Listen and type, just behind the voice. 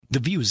The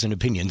views and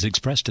opinions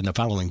expressed in the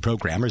following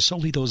program are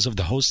solely those of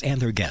the hosts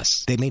and their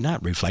guests. They may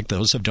not reflect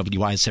those of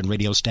WISN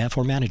radio staff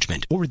or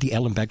management or the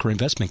Ellenbecker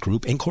Investment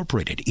Group,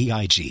 Incorporated,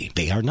 EIG.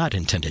 They are not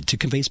intended to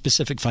convey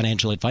specific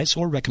financial advice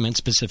or recommend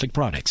specific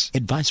products.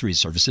 Advisory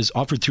services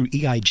offered through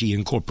EIG,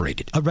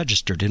 Incorporated, a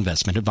registered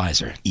investment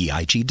advisor.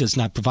 EIG does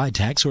not provide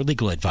tax or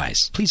legal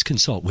advice. Please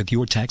consult with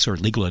your tax or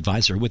legal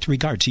advisor with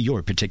regard to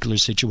your particular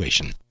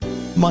situation.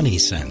 Money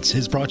Sense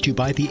is brought to you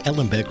by the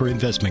Ellenbecker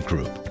Investment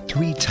Group,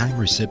 3-time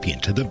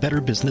recipient of the Better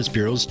Business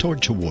Bureau's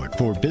Torch Award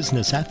for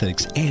Business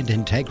Ethics and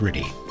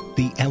Integrity.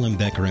 The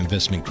Ellenbecker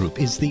Investment Group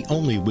is the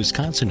only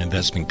Wisconsin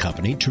investment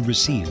company to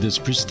receive this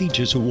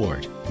prestigious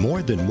award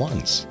more than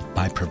once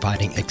by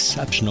providing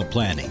exceptional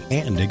planning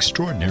and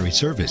extraordinary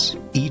service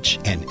each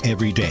and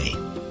every day.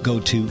 Go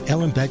to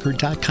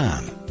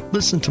ellenbecker.com.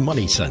 Listen to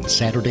Money Sense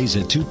Saturdays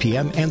at 2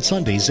 p.m. and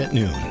Sundays at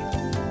noon.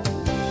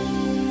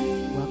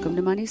 Welcome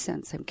to Money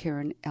Sense. I'm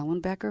Karen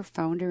Ellenbecker,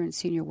 founder and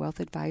senior wealth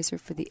advisor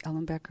for the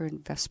Ellenbecker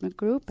Investment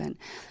Group, and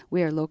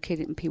we are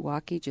located in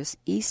Pewaukee, just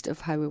east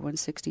of Highway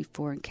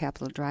 164 and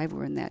Capitol Drive.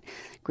 We're in that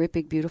great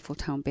big beautiful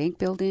town bank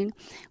building.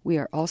 We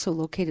are also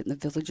located in the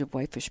village of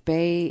Whitefish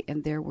Bay,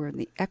 and there we're in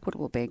the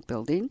Equitable Bank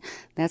building.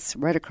 That's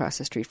right across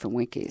the street from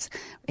Winkies.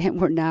 And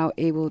we're now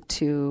able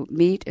to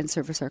meet and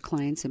service our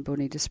clients in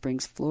Bonita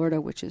Springs, Florida,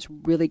 which is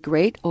really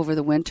great over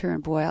the winter.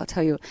 And boy, I'll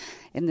tell you,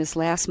 in this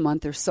last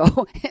month or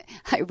so,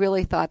 I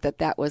really thought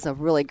that was a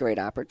really great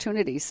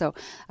opportunity. So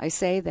I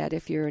say that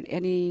if you're in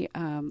any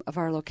of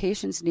our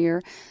locations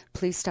near,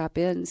 please stop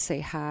in, say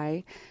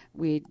hi.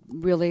 We'd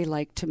really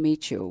like to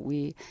meet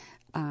you.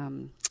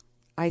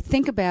 I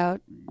think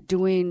about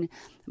doing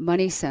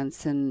Money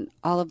Sense and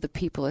all of the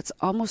people. It's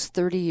almost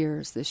 30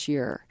 years this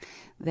year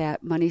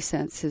that Money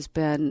Sense has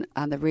been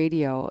on the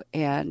radio,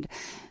 and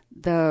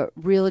the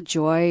real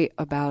joy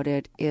about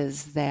it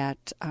is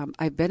that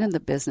I've been in the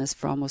business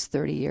for almost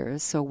 30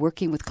 years, so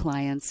working with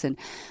clients and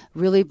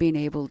really being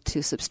able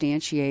to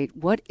substantiate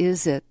what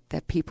is it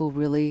that people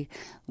really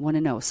want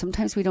to know.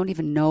 Sometimes we don't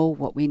even know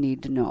what we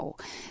need to know,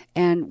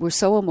 and we're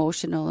so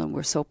emotional and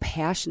we're so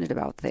passionate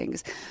about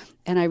things.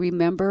 And I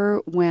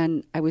remember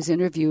when I was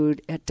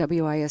interviewed at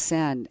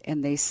WISN,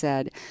 and they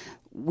said,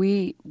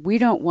 we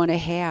don't want to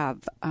have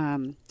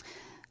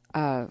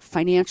a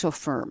financial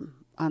firm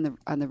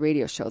on the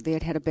radio show. They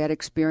had a bad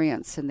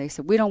experience, and they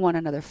said, we don't want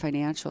another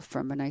financial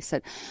firm. And I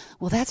said,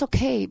 well, that's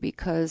okay,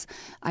 because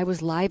I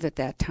was live at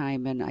that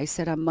time. And I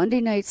said, on Monday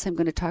nights, I'm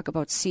going to talk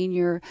about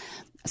senior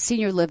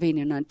living,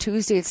 and on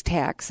Tuesday it's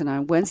tax, and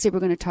on Wednesday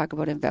we're going to talk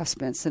about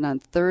investments, and on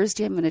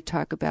Thursday I'm going to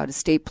talk about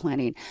estate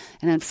planning,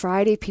 and on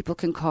Friday people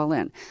can call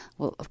in.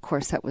 Well, of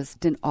course, that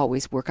didn't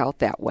always work out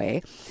that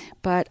way,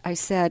 but I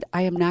said,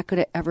 I am not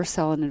going to ever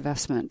sell an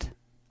investment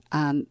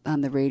on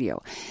the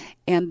radio.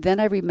 And then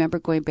I remember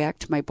going back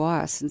to my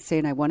boss and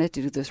saying I wanted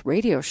to do this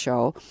radio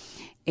show,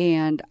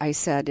 and I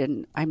said,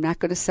 and I'm not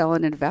going to sell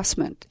an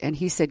investment. And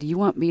he said, you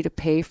want me to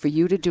pay for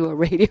you to do a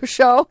radio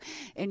show,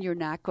 and you're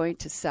not going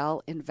to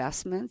sell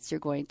investments?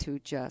 You're going to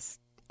just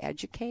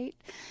educate?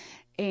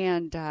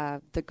 And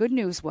the good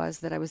news was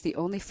that I was the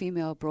only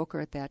female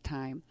broker at that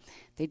time.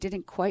 They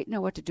didn't quite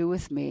know what to do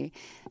with me,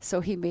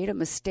 so he made a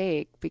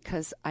mistake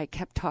because I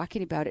kept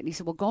talking about it. And he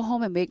said, well, go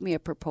home and make me a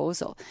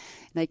proposal.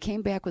 And I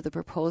came back with a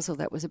proposal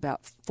that was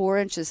about 4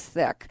 inches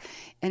thick.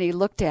 And he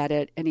looked at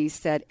it, and he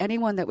said,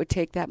 anyone that would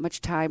take that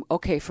much time,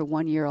 okay, for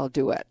 1 year I'll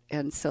do it.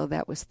 And so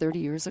that was 30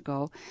 years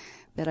ago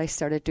that I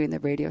started doing the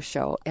radio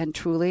show. And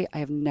truly, I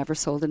have never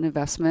sold an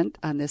investment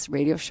on this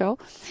radio show.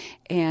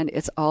 And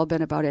it's all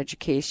been about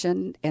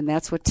education. And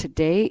that's what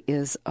today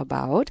is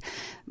about.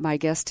 My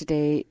guest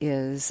today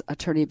is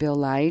attorney Bill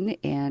Lyne,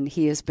 and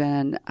he has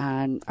been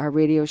on our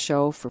radio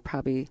show for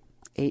probably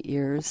 8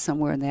 years,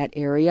 somewhere in that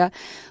area.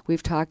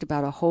 We've talked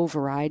about a whole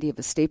variety of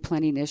estate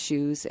planning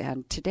issues.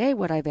 And today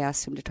what I've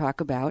asked him to talk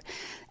about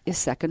is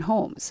second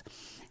homes.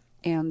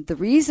 And the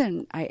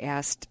reason I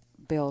asked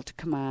Bill to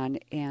come on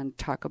and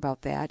talk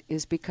about that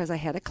is because I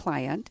had a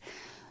client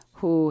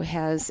who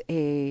has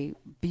a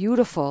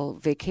beautiful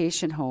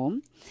vacation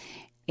home,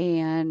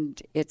 and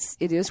it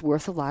is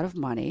worth a lot of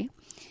money.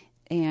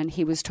 And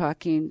he was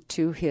talking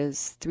to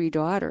his 3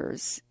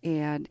 daughters,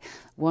 and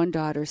one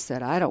daughter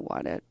said, I don't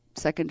want it.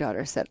 Second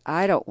daughter said,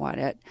 I don't want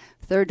it.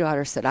 Third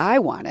daughter said, I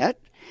want it.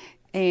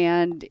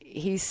 And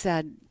he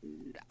said,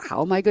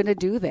 how am I going to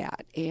do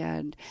that?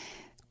 And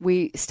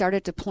we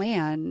started to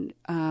plan,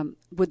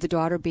 would the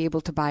daughter be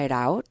able to buy it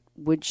out?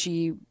 Would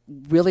she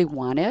really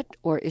want it?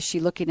 Or is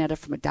she looking at it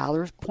from a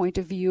dollar point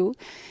of view?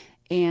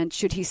 And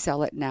should he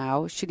sell it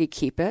now? Should he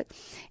keep it?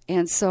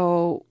 And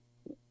so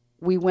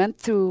we went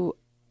through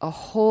a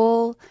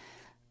whole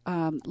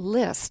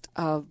list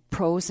of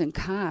pros and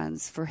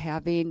cons for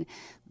having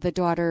the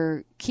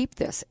daughter keep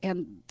this.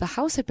 And the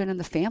house had been in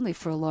the family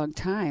for a long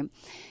time.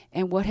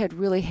 And what had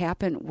really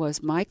happened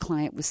was my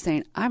client was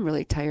saying, I'm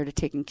really tired of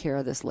taking care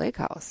of this lake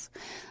house.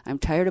 I'm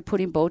tired of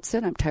putting boats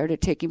in. I'm tired of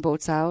taking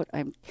boats out.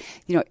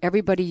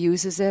 Everybody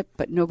uses it,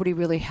 but nobody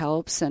really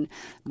helps. And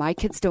my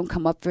kids don't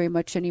come up very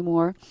much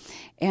anymore.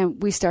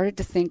 And we started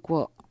to think,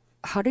 well,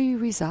 how do you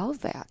resolve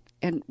that?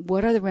 and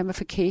what are the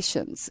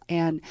ramifications?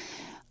 And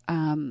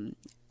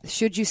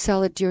should you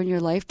sell it during your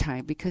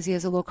lifetime because he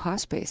has a low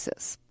cost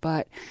basis?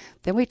 But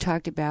then we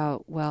talked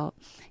about, well,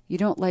 you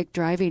don't like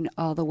driving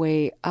all the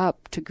way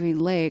up to Green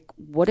Lake.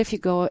 What if you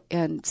go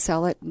and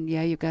sell it and,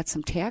 yeah, you've got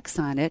some tax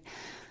on it,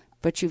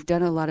 but you've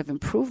done a lot of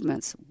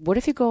improvements? What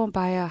if you go and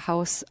buy a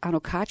house on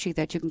Okauchee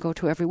that you can go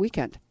to every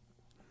weekend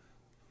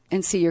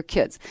and see your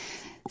kids?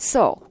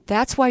 So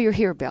that's why you're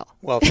here, Bill.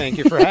 Well, thank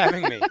you for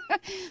having me.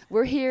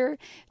 We're here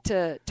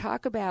to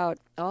talk about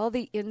all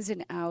the ins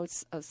and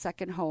outs of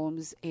second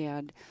homes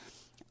and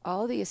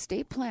all the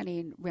estate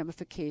planning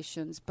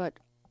ramifications, but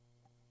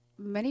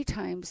many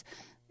times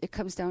it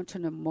comes down to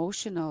an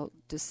emotional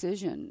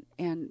decision.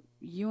 And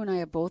you and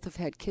I both have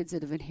had kids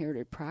that have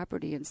inherited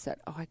property and said,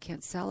 oh, I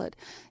can't sell it.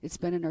 It's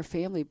been in our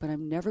family, but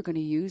I'm never going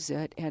to use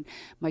it. And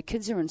my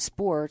kids are in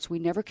sports. We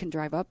never can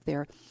drive up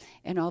there.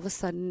 And all of a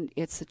sudden,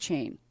 it's a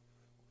chain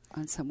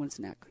on someone's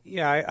neck.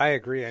 Yeah, I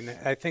agree. And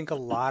I think a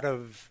lot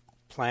of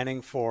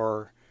planning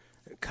for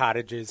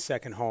cottages,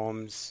 second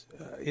homes,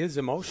 is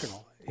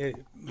emotional.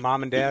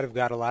 Mom and Dad have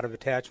got a lot of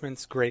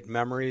attachments, great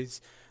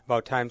memories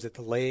about times at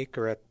the lake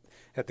or at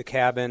the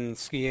cabin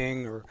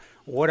skiing or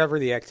whatever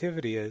the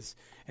activity is.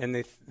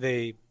 And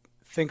they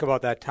think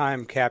about that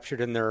time captured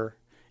in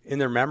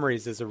their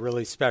memories as a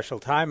really special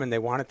time, and they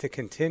want it to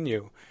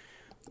continue.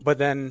 But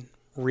then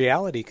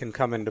reality can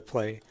come into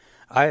play.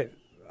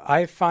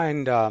 I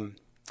find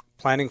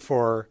planning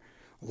for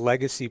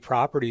legacy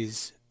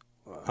properties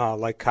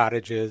like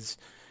cottages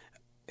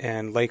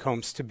and lake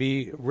homes to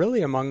be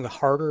really among the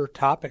harder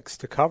topics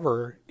to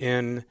cover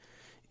in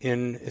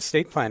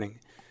estate planning.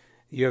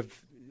 You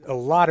have a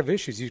lot of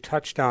issues. You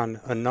touched on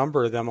a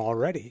number of them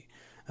already.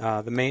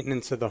 The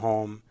maintenance of the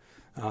home,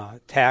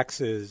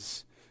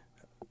 taxes,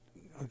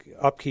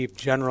 upkeep,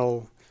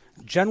 general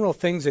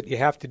things that you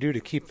have to do to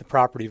keep the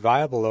property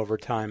viable over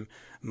time.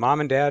 Mom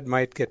and Dad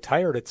might get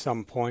tired at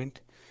some point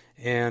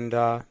and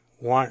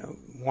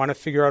want to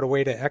figure out a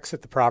way to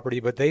exit the property,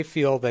 but they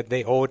feel that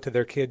they owe it to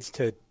their kids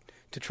to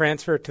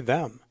transfer it to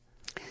them.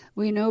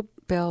 Well, you know,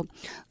 Bill,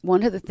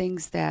 one of the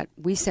things that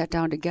we sat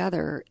down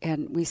together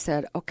and we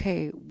said,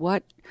 okay,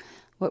 what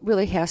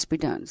really has to be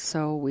done?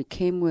 So we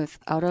came with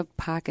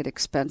out-of-pocket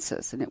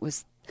expenses, and it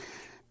was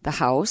the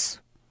house,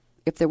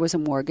 if there was a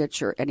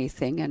mortgage or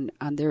anything, and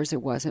on theirs there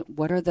wasn't.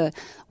 What are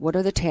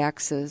the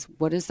taxes?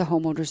 What is the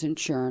homeowner's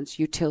insurance?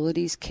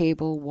 Utilities,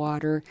 cable,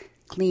 water,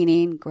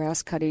 cleaning,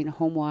 grass cutting,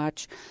 home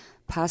watch,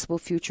 possible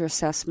future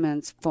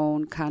assessments,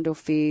 phone, condo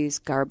fees,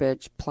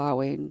 garbage,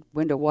 plowing,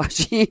 window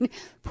washing,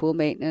 pool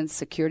maintenance,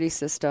 security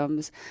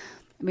systems.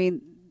 I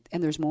mean,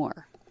 and there's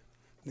more.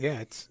 Yeah,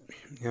 it's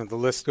the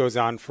list goes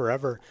on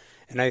forever,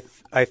 and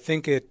I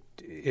think it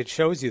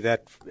shows you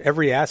that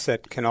every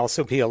asset can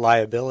also be a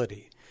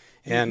liability,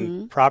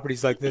 and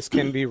properties like this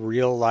can be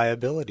real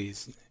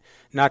liabilities,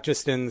 not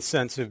just in the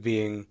sense of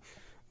being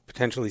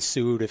potentially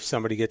sued if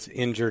somebody gets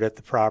injured at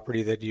the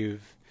property that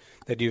you've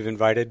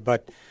invited,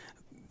 but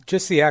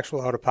just the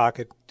actual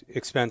out-of-pocket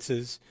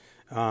expenses,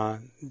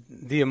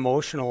 the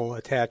emotional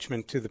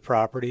attachment to the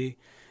property,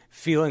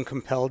 feeling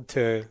compelled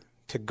to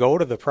go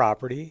to the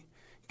property,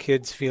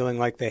 kids feeling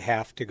like they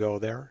have to go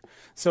there.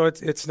 So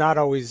it's not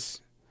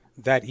always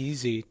that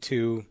easy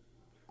to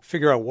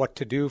figure out what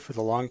to do for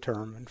the long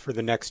term and for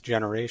the next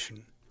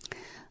generation.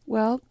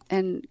 Well,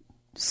 and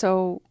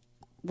so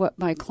what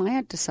my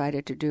client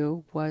decided to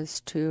do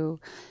was to,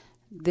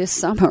 this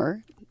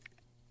summer,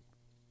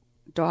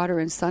 daughter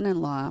and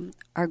son-in-law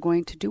are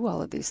going to do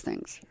all of these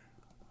things.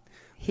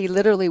 We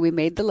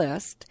made the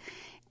list,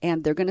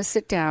 and they're going to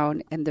sit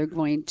down and they're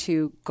going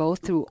to go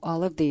through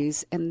all of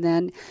these. And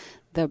then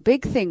the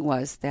big thing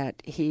was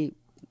that he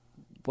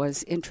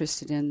was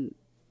interested in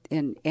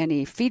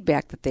any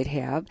feedback that they'd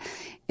have,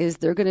 is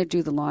they're going to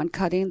do the lawn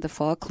cutting, the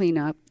fall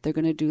cleanup, they're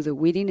going to do the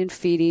weeding and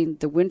feeding,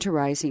 the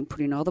winterizing,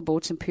 putting all the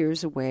boats and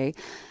piers away.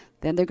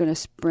 Then they're going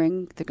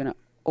to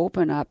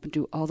open up and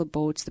do all the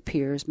boats, the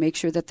piers, make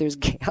sure that there's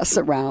gas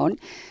around.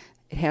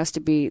 It has to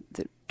be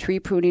the tree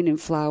pruning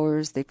and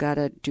flowers. They've got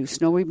to do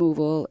snow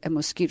removal and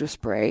mosquito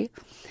spray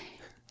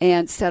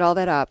and set all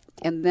that up,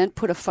 and then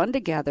put a fund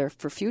together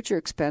for future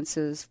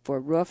expenses for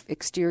roof,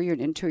 exterior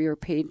and interior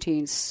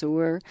painting,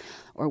 sewer,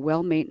 or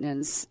well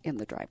maintenance in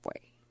the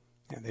driveway.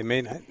 Yeah,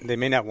 they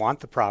may not want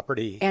the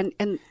property.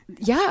 And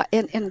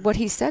what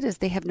he said is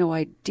they have no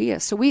idea.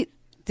 So we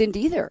didn't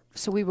either.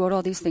 So we wrote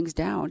all these things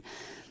down.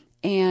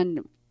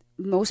 And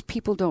most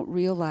people don't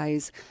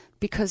realize,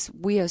 because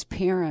we as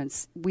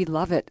parents, we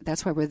love it.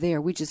 That's why we're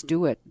there. We just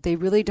do it. They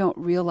really don't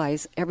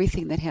realize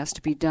everything that has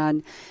to be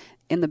done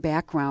in the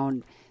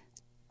background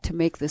to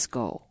make this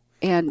go.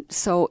 And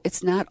so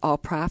it's not all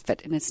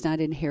profit, and it's not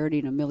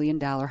inheriting $1 million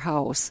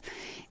house.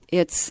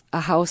 It's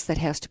a house that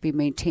has to be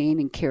maintained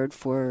and cared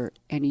for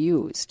and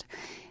used.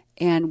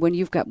 And when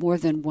you've got more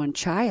than one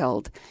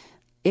child,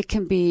 it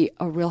can be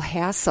a real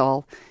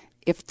hassle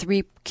if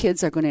 3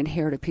 kids are going to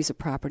inherit a piece of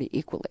property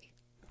equally.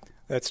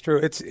 That's true.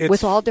 It's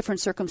with all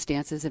different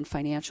circumstances and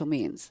financial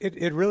means.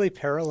 It really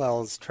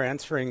parallels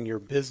transferring your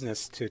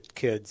business to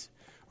kids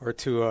or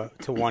to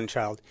one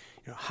child.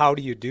 How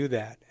do you do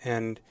that?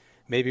 And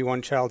maybe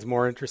one child's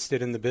more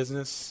interested in the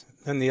business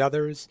than the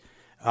others.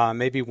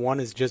 Maybe one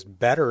is just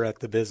better at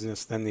the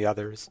business than the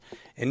others.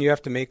 And you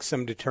have to make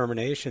some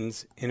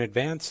determinations in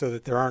advance so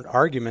that there aren't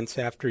arguments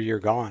after you're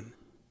gone.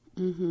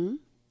 Mm-hmm.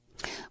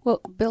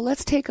 Well, Bill,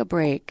 let's take a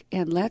break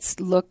and let's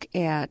look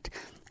at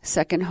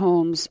second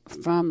homes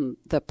from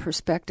the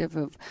perspective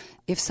of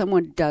if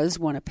someone does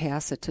want to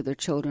pass it to their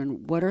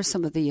children, what are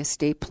some of the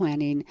estate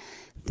planning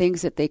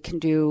things that they can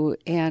do,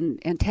 and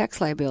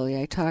tax liability.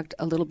 I talked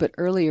a little bit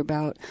earlier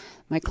about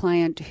my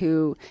client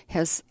who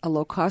has a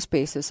low-cost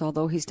basis,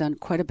 although he's done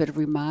quite a bit of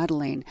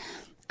remodeling.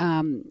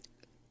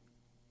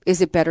 Is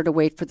it better to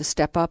wait for the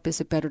step up? Is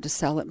it better to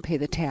sell it and pay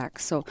the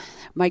tax? So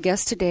my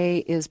guest today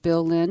is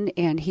Bill Lyne,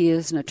 and he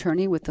is an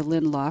attorney with the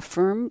Lyne Law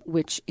Firm,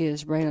 which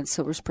is right on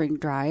Silver Spring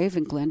Drive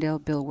in Glendale.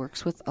 Bill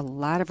works with a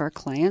lot of our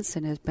clients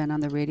and has been on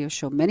the radio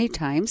show many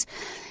times.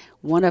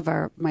 One of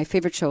my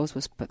favorite shows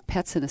was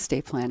Pets and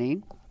Estate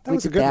Planning. That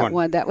was a good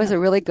one. That was a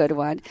really good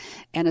one.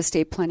 And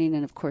estate planning,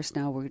 and of course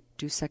now we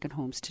do second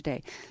homes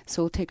today.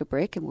 So we'll take a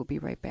break and we'll be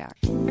right back.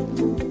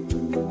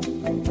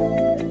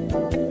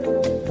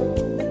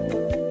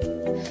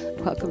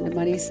 Welcome to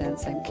Money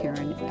Sense. I'm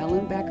Karen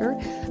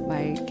Ellenbecker.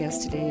 My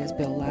guest today is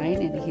Bill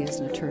Lyne, and he is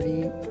an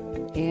attorney,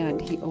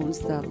 and he owns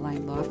the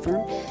Lyne Law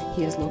Firm.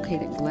 He is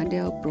located in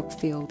Glendale,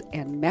 Brookfield,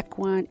 and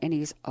Mequon, and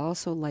he's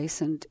also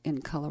licensed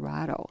in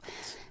Colorado.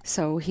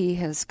 So he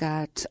has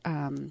got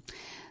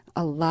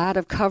a lot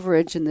of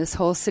coverage in this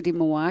whole city of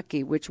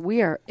Milwaukee, which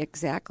we are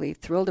exactly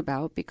thrilled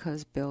about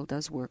because Bill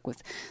does work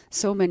with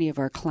so many of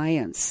our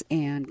clients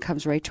and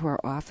comes right to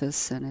our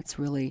office, and it's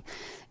really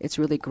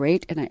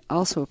great. And I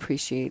also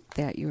appreciate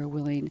that you're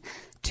willing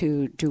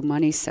to do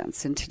Money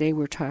Sense. And today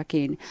we're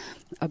talking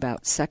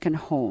about second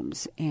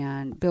homes.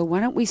 And Bill, why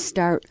don't we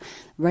start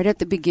right at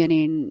the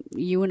beginning?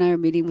 You and I are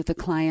meeting with a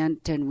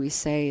client and we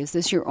say, is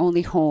this your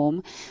only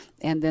home?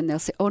 And then they'll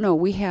say, oh no,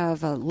 we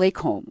have a lake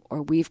home,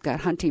 or we've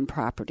got hunting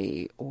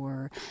property,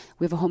 or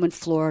we have a home in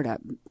Florida.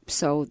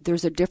 So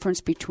there's a difference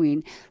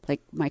between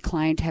like my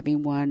client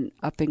having one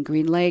up in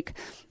Green Lake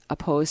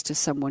opposed to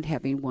someone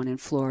having one in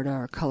Florida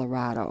or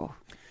Colorado.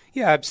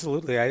 Yeah,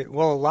 absolutely.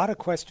 Well, a lot of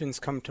questions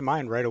come to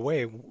mind right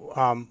away.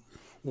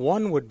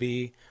 One would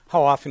be,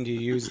 how often do you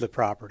use the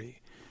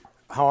property?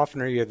 How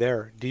often are you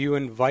there? Do you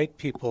invite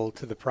people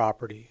to the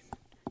property?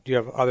 Do you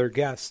have other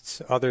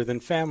guests other than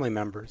family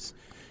members?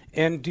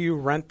 And do you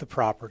rent the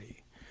property?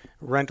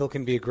 Rental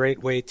can be a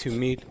great way to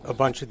meet a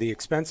bunch of the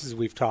expenses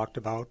we've talked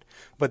about,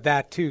 but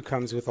that too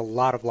comes with a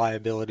lot of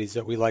liabilities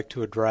that we like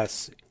to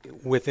address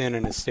within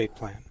an estate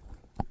plan.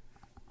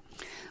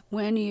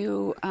 When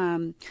you,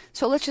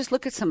 so let's just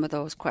look at some of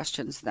those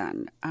questions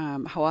then.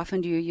 How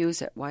often do you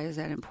use it? Why is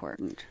that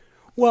important?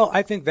 Well,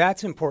 I think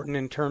that's important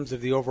in terms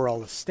of the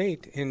overall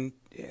estate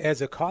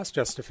as a cost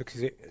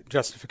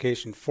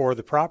justification for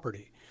the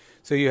property.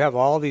 So you have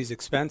all these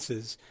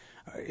expenses.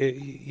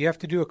 You have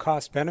to do a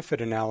cost-benefit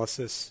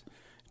analysis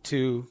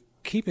to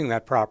keeping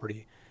that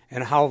property,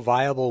 and how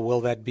viable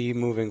will that be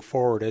moving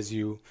forward as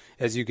you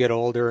get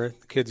older,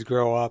 kids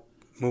grow up,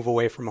 move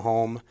away from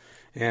home,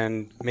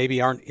 and maybe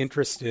aren't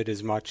interested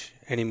as much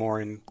anymore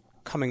in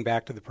coming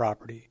back to the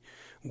property.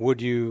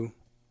 Would you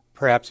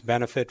perhaps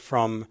benefit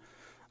from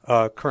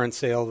a current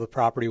sale of the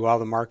property while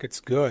the market's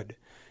good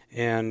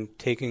and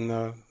taking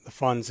the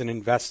funds and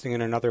investing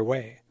in another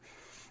way?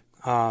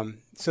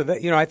 So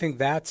that, I think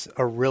that's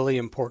a really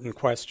important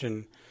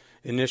question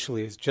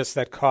initially, is just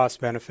that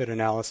cost-benefit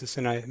analysis.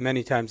 And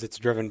many times it's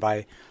driven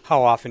by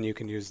how often you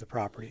can use the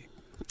property.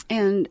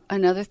 And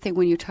another thing,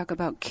 when you talk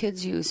about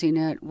kids using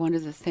it, one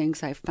of the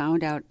things I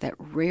found out that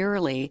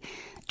rarely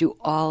do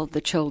all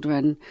the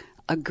children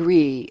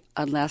agree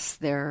unless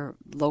they're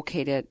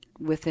located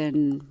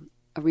within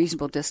a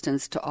reasonable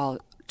distance to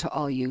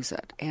all use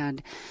it.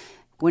 And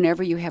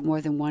whenever you have more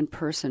than one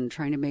person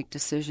trying to make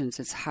decisions,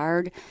 it's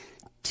hard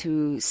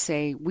to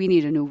say, we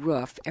need a new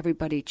roof,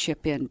 everybody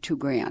chip in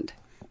 $2,000.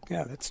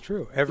 Yeah, that's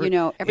true.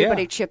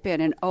 Everybody chip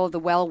in, and the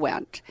well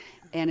went.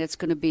 And it's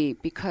going to be,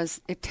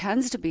 because it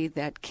tends to be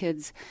that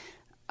kids,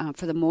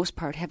 for the most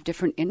part, have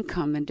different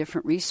income and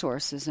different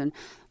resources. And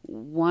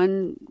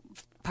one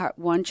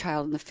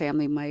child in the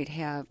family might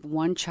have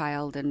one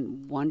child,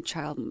 and one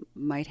child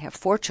might have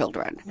four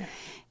children. Yeah.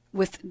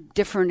 With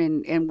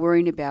different and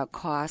worrying about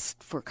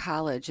cost for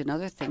college and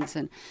other things,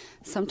 and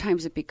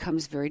sometimes it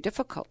becomes very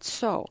difficult.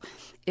 So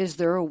is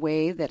there a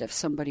way that if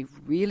somebody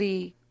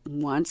really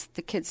wants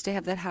the kids to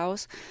have that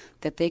house,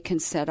 that they can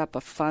set up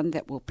a fund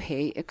that will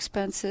pay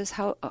expenses?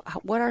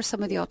 What are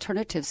some of the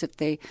alternatives if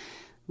they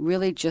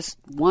really just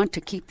want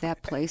to keep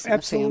that place in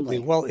Absolutely.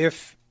 the family? Well,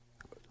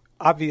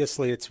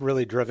 obviously it's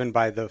really driven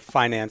by the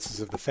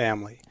finances of the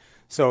family.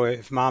 So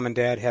if mom and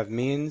dad have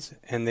means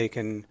and they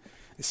can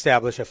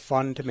establish a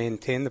fund to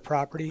maintain the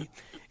property,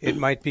 it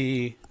might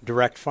be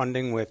direct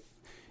funding with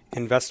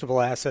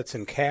investable assets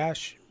and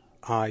cash.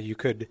 You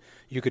could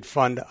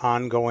fund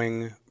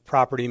ongoing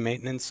property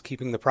maintenance,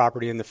 keeping the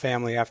property in the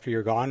family after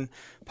you're gone,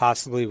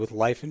 possibly with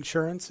life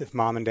insurance if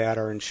mom and dad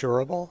are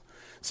insurable.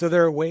 So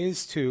there are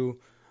ways to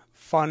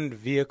fund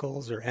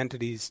vehicles or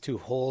entities to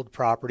hold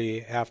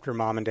property after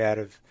mom and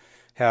dad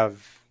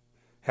have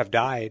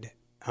died,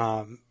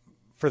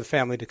 for the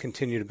family to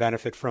continue to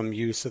benefit from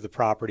use of the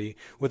property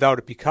without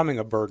it becoming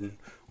a burden,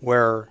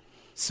 where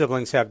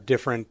siblings have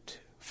different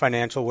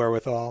financial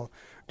wherewithal,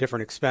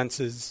 different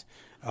expenses.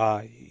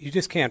 You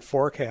just can't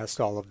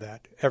forecast all of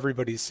that.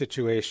 Everybody's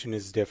situation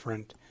is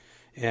different,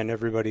 and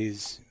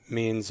everybody's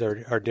means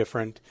are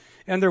different,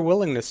 and their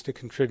willingness to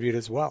contribute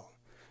as well.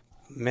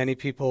 Many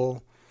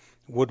people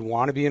would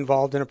want to be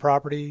involved in a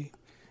property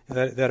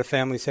that a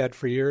family's had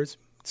for years.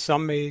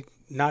 Some may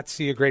not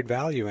see a great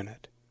value in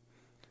it.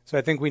 So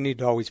I think we need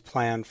to always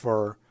plan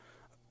for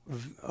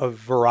a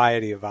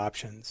variety of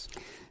options.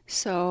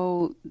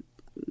 So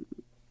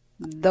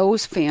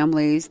those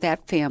families,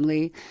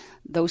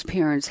 those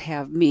parents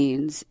have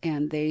means,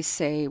 and they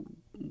say,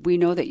 we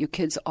know that you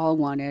kids all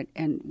want it,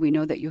 and we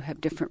know that you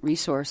have different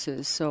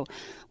resources. So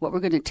what we're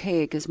going to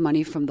take is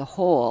money from the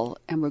whole,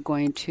 and we're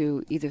going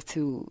to, either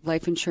through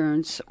life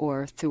insurance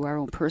or through our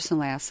own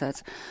personal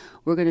assets,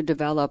 we're going to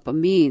develop a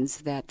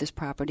means that this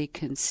property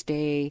can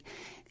stay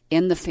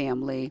in the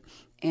family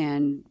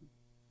and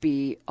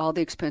be all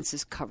the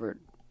expenses covered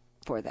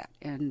for that.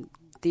 And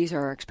these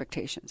are our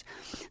expectations.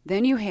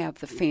 Then you have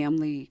the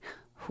family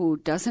who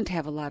doesn't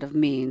have a lot of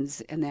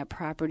means, and that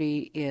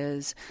property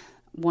is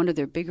one of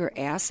their bigger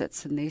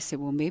assets, and they say,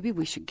 well, maybe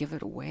we should give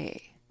it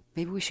away.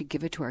 Maybe we should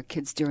give it to our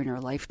kids during our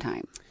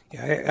lifetime.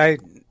 Yeah,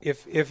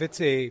 if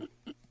it's a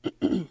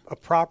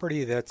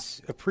property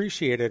that's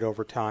appreciated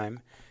over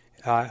time,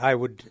 I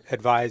would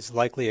advise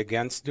likely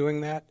against doing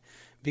that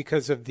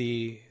because of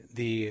the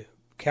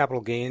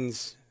capital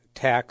gains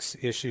tax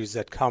issues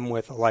that come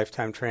with a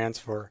lifetime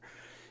transfer.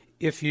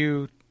 If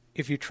you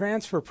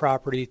transfer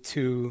property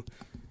to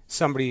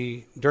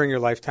somebody during your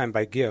lifetime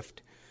by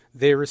gift,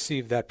 they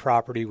receive that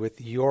property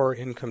with your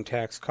income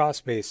tax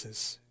cost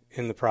basis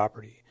in the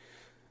property.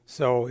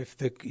 So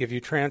if you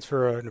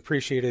transfer an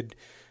appreciated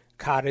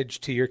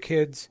cottage to your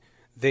kids,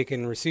 they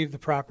can receive the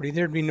property.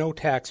 There'd be no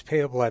tax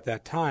payable at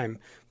that time.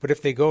 But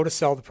if they go to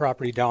sell the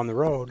property down the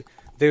road,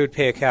 they would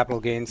pay a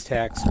capital gains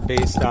tax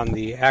based on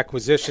the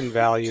acquisition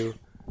value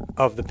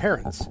of the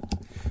parents.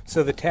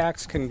 So the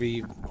tax can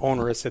be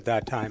onerous at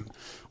that time.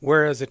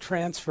 Whereas a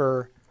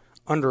transfer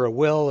under a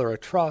will or a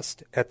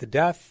trust at the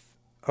death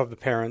of the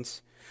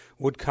parents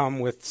would come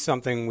with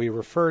something we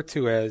refer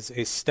to as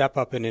a step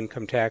up in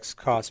income tax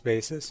cost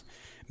basis,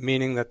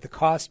 meaning that the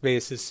cost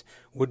basis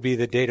would be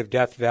the date of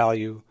death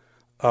value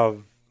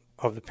of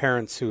the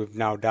parents who have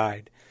now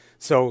died.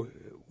 So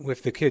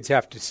if the kids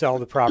have to sell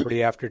the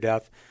property after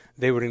death,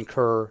 they would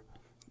incur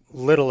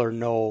little or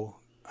no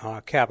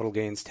capital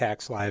gains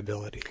tax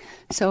liability.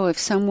 So if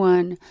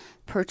someone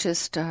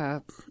purchased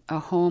a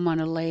home on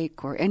a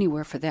lake or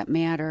anywhere for that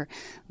matter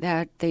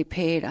that they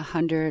paid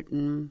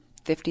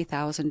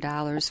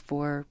 $150,000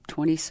 for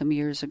 20-some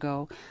years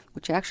ago,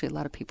 which actually a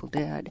lot of people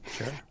did,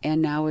 sure,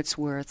 and now it's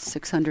worth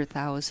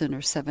 $600,000 or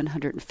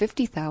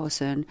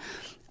 $750,000,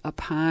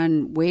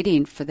 upon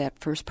waiting for that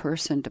first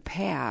person to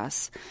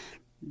pass,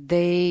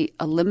 they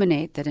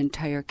eliminate that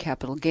entire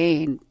capital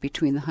gain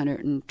between the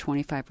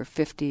 125 or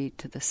 50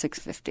 to the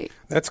 650.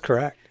 That's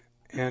correct.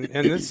 And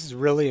this is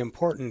really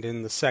important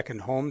in the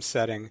second home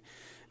setting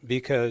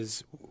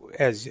because,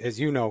 as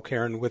you know,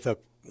 Karen, with a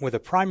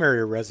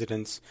primary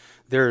residence,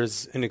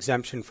 there's an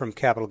exemption from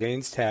capital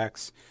gains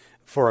tax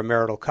for a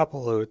marital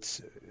couple who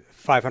it's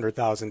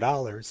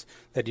 $500,000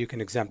 that you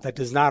can exempt. That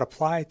does not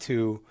apply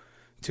to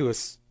a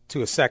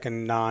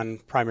second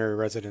non-primary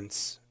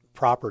residence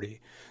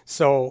property.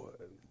 So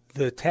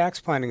the tax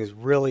planning is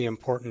really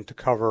important to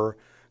cover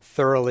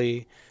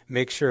thoroughly,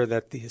 make sure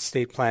that the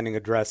estate planning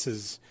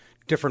addresses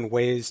different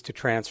ways to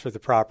transfer the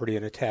property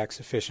in a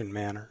tax-efficient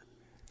manner.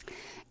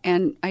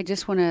 And I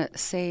just want to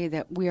say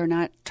that we are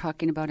not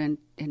talking about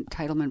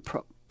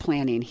entitlement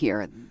planning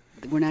here.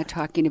 We're not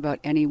talking about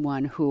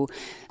anyone who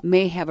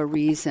may have a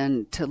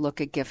reason to look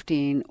at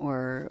gifting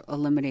or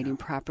eliminating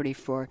property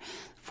for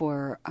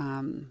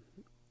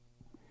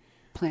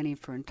planning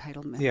for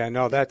entitlement. Yeah,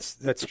 no, that's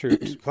true.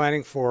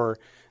 Planning for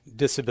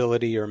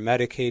disability or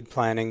Medicaid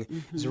planning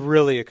is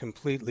really a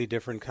completely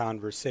different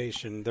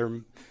conversation.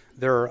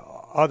 There are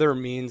other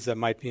means that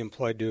might be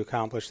employed to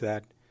accomplish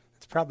that.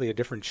 It's probably a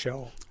different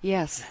show.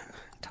 Yes,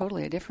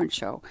 totally a different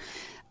show.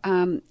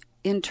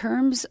 In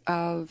terms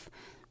of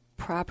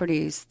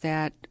properties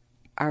that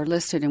are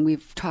listed, and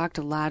we've talked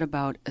a lot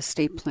about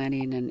estate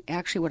planning, and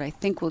actually what I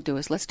think we'll do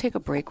is let's take a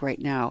break right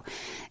now,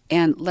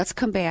 and let's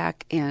come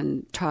back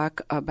and talk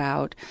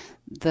about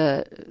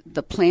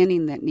the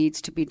planning that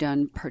needs to be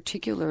done,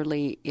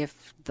 particularly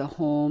if the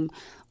home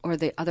or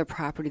the other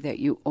property that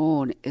you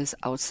own is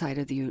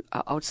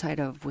outside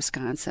of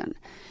Wisconsin,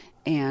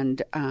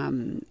 and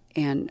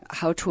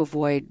how to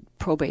avoid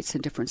probates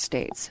in different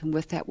states. And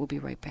with that, we'll be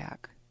right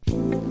back.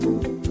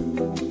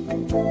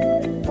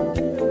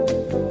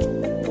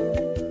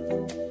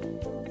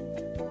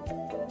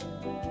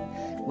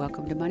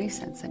 Welcome to Money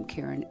Sense. I'm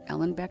Karen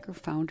Ellenbecker,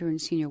 founder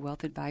and senior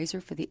wealth advisor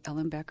for the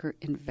Ellenbecker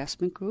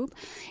Investment Group.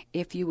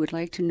 If you would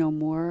like to know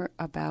more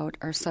about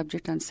our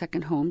subject on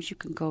second homes, you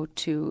can go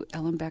to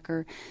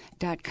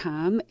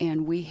ellenbecker.com,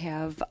 and we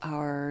have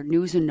our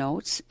news and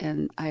notes,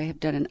 and I have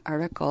done an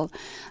article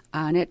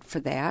on it for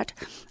that.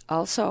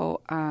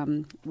 Also,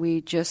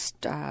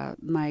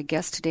 my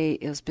guest today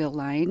is Bill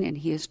Lyne, and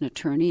he is an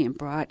attorney and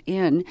brought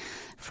in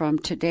from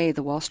today.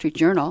 The Wall Street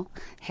Journal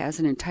has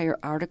an entire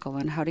article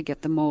on how to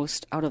get the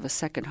most out of a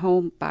second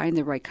home, buying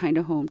the right kind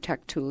of home,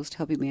 tech tools to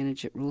help you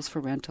manage it, rules for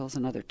rentals,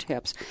 and other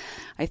tips.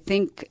 I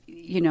think,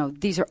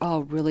 these are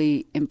all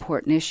really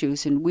important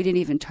issues, and we didn't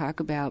even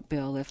talk about,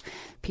 Bill, if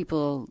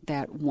people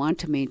that want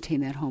to maintain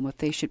that home, if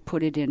they should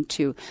put it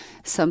into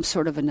some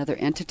sort of another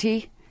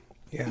entity.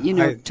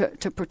 Yeah,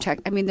 to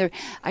protect.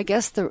 I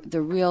guess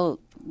the real,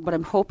 what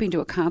I'm hoping to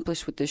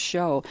accomplish with this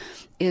show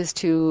is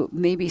to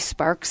maybe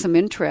spark some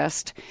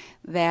interest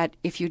that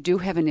if you do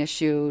have an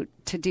issue,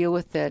 to deal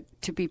with it,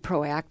 to be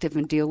proactive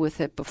and deal with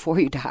it before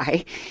you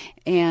die,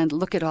 and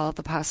look at all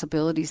the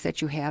possibilities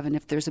that you have, and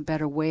if there's a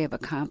better way of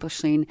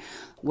accomplishing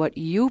what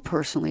you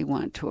personally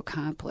want to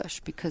accomplish,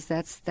 because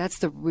that's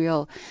the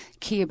real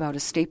key about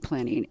estate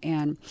planning.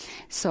 And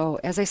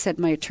so, as I said,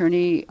 my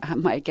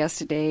guest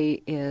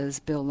today is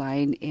Bill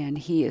Lyne, and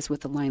he is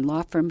with the Lyne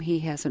Law Firm.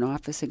 He has an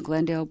office in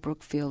Glendale,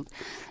 Brookfield,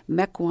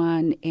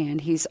 Mequon, and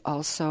he's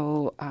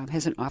also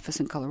has an office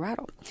in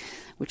Colorado,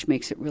 which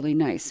makes it really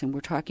nice. And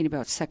we're talking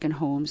about second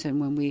homes, and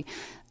when we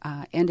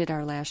ended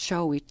our last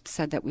show, we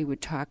said that we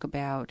would talk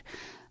about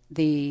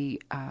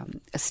the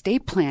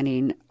estate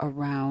planning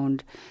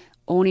around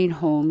owning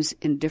homes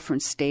in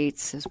different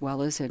states as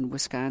well as in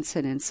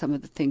Wisconsin, and some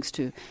of the things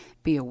to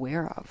be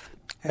aware of.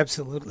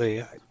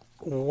 Absolutely.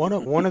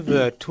 One of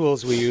the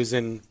tools we use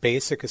in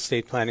basic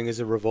estate planning is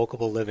a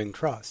revocable living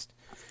trust.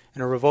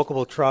 And a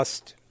revocable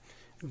trust,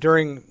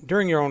 during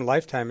your own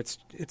lifetime, it's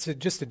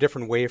just a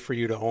different way for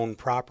you to own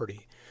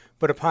property.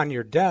 But upon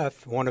your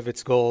death, one of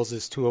its goals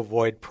is to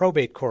avoid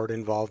probate court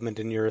involvement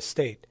in your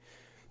estate.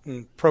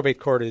 And probate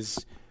court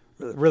is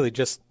really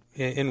just,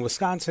 in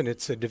Wisconsin,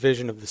 it's a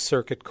division of the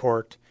circuit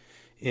court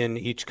in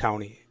each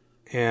county.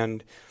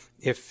 And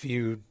if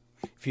you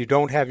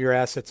don't have your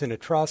assets in a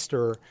trust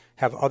or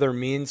have other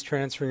means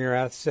transferring your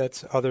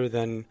assets other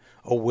than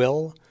a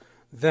will,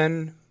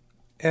 then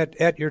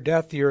at your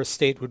death, your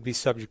estate would be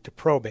subject to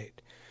probate.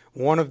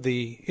 One of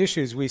the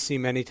issues we see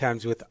many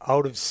times with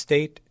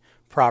out-of-state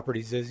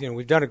properties is,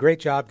 we've done a great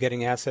job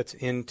getting assets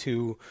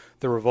into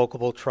the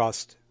revocable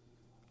trust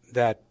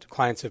that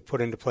clients have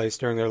put into place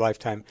during their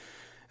lifetime.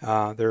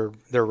 Their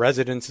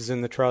residence is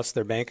in the trust,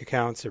 their bank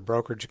accounts, their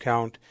brokerage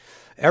account.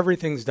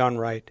 Everything's done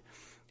right,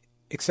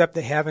 except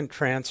they haven't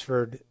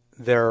transferred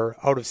their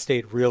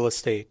out-of-state real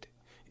estate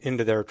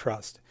into their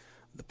trust.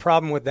 The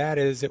problem with that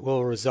is it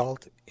will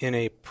result in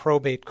a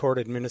probate court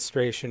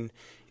administration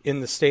in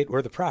the state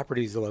where the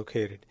property is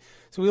located.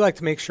 So we like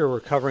to make sure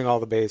we're covering all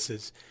the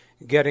bases,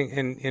 getting,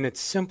 in its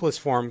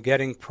simplest form,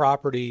 getting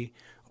property,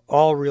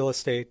 all real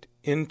estate,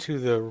 into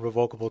the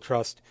revocable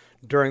trust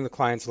during the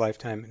client's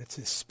lifetime. And it's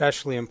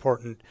especially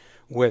important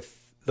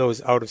with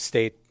those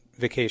out-of-state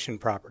vacation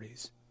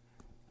properties.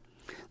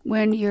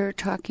 When you're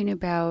talking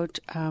about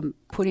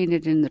putting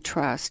it in the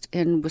trust,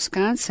 in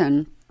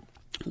Wisconsin,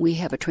 we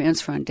have a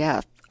transfer on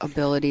death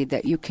ability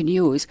that you can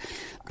use,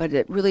 but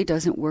it really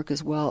doesn't work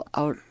as well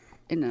out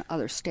in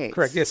other states.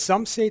 Correct. Yes,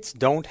 some states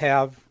don't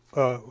have.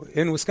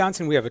 In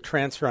Wisconsin, we have a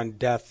transfer on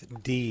death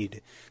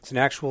deed. It's an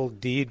actual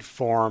deed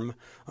form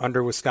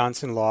under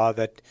Wisconsin law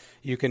that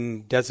you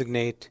can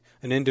designate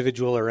an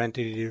individual or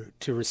entity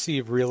to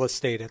receive real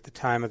estate at the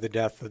time of the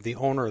death of the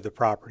owner of the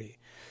property.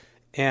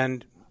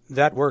 And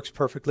that works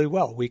perfectly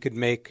well. We could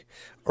make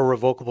a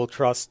revocable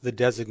trust the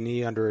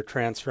designee under a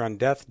transfer on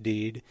death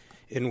deed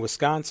in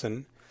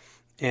Wisconsin,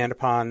 and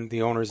upon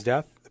the owner's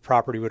death, the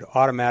property would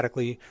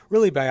automatically,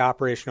 really by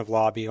operation of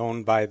law, be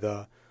owned by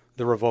the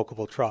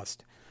revocable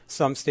trust.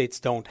 Some states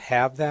don't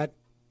have that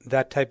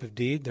type of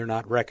deed. They're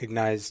not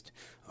recognized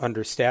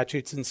under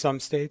statutes in some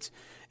states,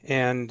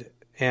 and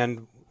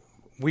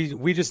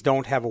we just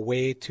don't have a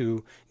way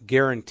to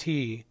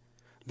guarantee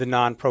the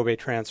non-probate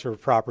transfer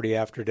of property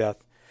after death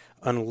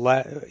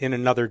unless in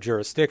another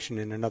jurisdiction,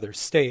 in another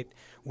state,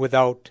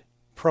 without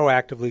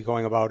proactively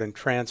going about and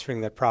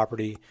transferring that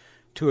property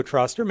to a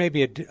trust or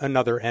maybe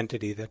another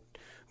entity that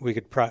we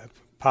could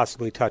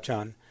possibly touch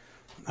on.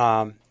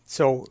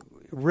 So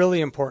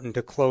really important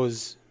to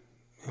close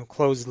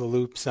the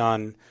loops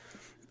on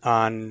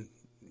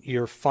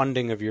your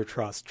funding of your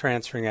trust,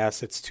 transferring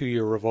assets to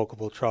your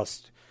revocable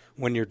trust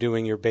when you're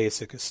doing your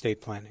basic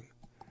estate planning.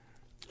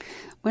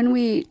 When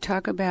we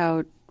talk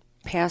about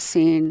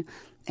passing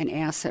an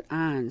asset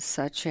on,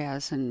 such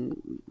as,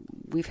 and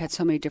we've had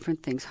so many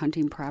different things,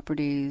 hunting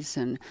properties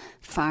and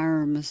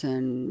farms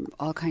and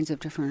all kinds of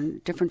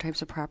different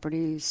types of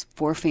properties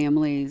for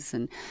families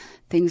and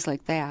things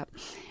like that.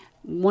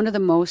 One of the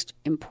most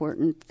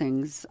important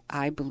things,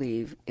 I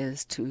believe,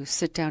 is to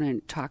sit down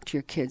and talk to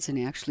your kids and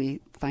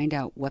actually find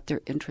out what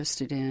they're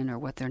interested in or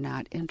what they're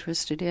not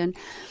interested in.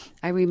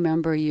 I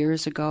remember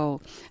years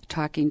ago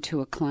talking to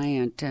a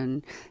client,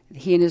 and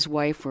he and his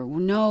wife were,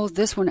 no,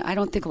 this one, I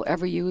don't think we'll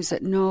ever use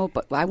it. No,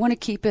 but I want to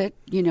keep it.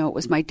 You know, it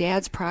was my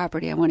dad's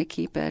property. I want to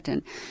keep it.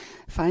 And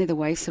finally the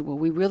wife said, well,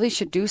 we really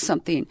should do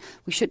something.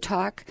 We should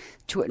talk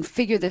to it and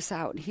figure this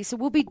out. And he said,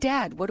 we'll be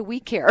dead. What do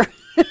we care?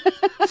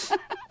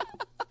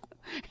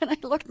 And I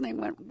looked and I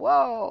went,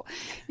 whoa,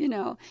 you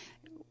know,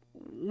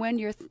 when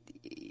you're,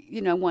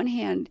 you know, one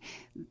hand,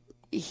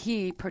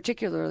 he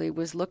particularly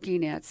was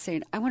looking at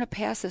saying, I want to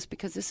pass this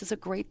because this is a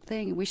great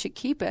thing and we should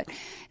keep it.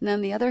 And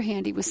on the other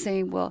hand, he was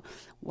saying, well,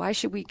 why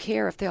should we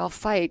care if they all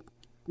fight?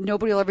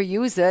 Nobody will ever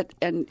use it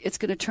and it's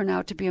going to turn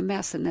out to be a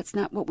mess. And that's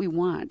not what we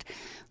want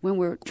when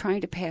we're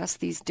trying to pass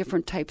these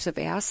different types of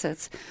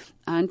assets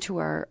onto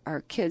our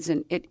kids.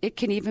 And it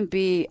can even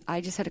be, I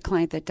just had a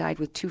client that died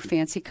with 2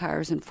 fancy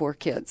cars and 4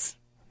 kids.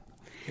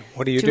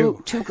 What do you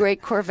do? 2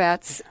 great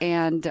Corvettes,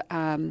 and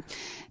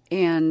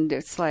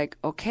it's like,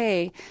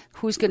 okay,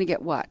 who's going to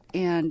get what?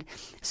 And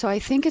so I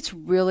think it's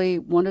really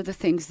one of the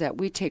things that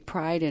we take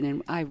pride in,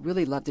 and I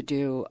really love to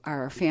do,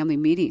 are family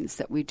meetings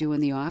that we do in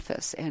the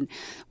office. And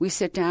we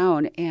sit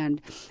down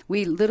and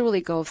we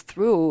literally go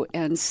through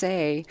and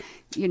say,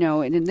 you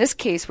know, and in this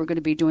case, we're going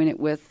to be doing it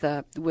with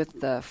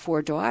the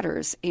 4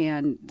 daughters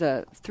and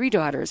the 3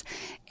 daughters.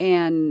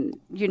 And,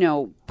 you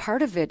know,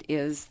 part of it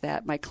is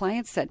that my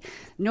client said,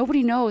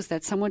 nobody knows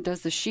that someone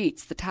does the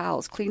sheets, the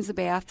towels, cleans the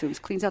bathrooms,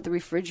 cleans out the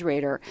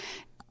refrigerator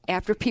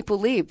after people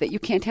leave, that you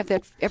can't have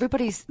that.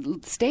 Everybody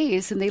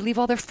stays and they leave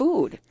all their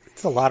food.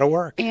 It's a lot of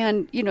work.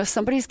 And, you know,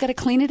 somebody's got to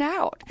clean it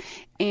out.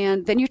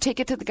 And then you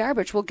take it to the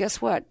garbage. Well,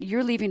 guess what?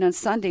 You're leaving on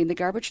Sunday and the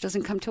garbage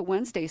doesn't come till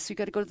Wednesday, so you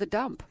got to go to the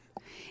dump.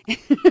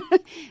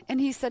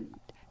 And he said,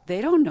 they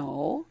don't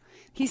know.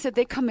 He said,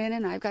 they come in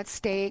and I've got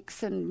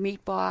steaks and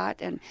meat bought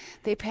and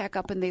they pack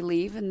up and they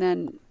leave and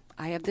then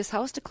I have this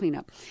house to clean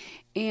up.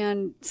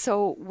 And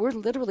so we're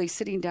literally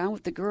sitting down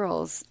with the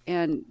girls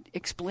and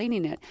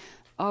explaining it.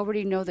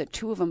 Already know that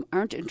 2 of them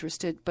aren't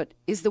interested, but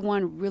is the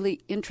one really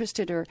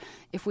interested? Or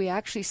if we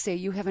actually say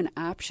you have an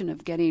option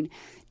of getting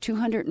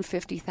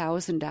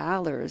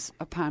 $250,000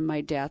 upon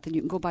my death and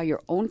you can go buy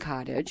your own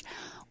cottage,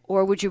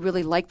 or would you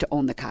really like to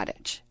own the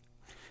cottage?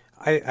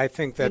 I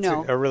think that's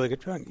a really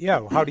good point.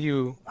 Yeah, how do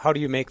you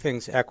make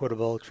things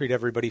equitable, treat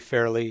everybody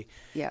fairly,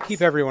 yes,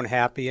 keep everyone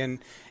happy, and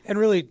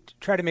really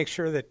try to make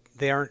sure that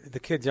the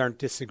kids aren't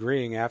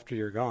disagreeing after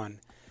you're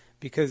gone,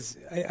 because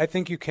I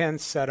think you can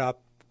set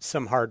up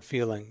some hard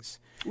feelings.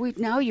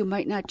 Now you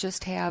might not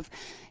just have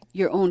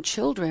your own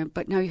children,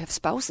 but now you have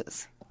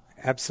spouses.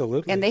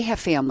 Absolutely. And they have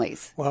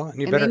families. Well,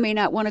 and they may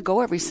not want to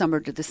go every summer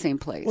to the same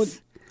place.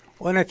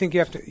 Well, and I think you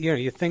have to,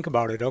 you think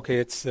about it. Okay,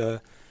 it's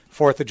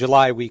 4th of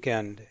July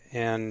weekend,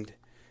 and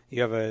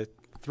you have a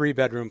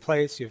 3-bedroom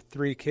place. You have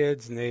 3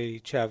 kids, and they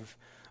each have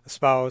a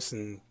spouse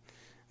and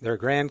their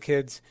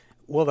grandkids.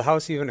 Will the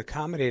house even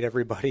accommodate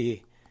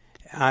everybody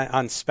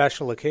on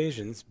special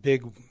occasions,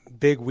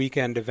 big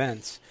weekend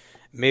events?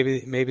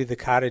 Maybe the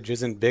cottage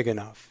isn't big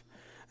enough.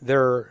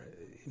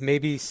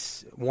 Maybe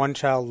one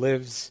child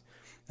lives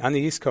on the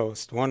East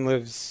Coast, one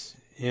lives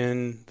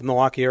in the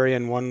Milwaukee area,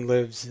 and one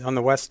lives on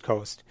the West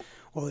Coast.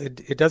 Well,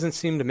 it doesn't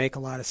seem to make a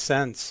lot of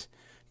sense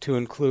to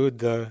include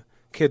the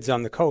kids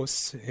on the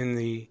coasts in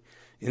the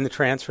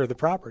transfer of the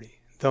property.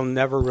 They'll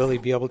never really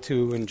be able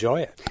to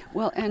enjoy it.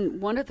 Well,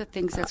 and one of the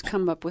things that's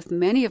come up with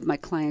many of my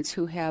clients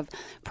who have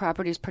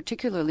properties,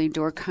 particularly in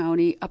Door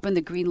County, up in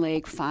the Green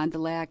Lake, Fond du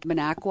Lac,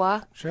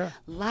 Minocqua, sure,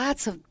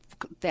 lots of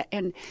that.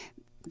 And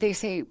they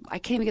say, I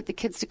can't even get the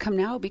kids to come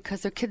now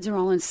because their kids are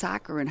all in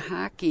soccer and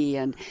hockey,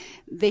 and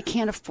they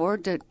can't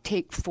afford to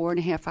take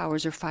 4.5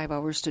 hours or 5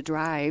 hours to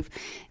drive.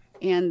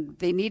 And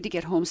they need to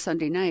get home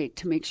Sunday night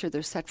to make sure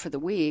they're set for the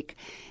week.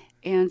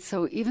 And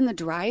so even the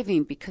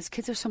driving, because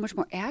kids are so much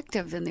more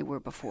active than they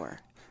were before.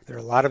 There are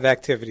a lot of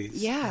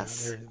activities.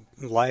 Yes.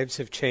 Their lives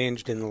have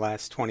changed in the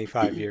last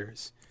 25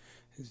 years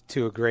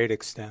to a great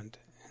extent.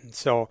 And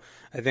so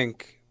I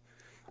think,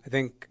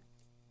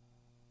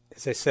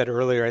 as I said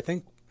earlier, I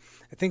think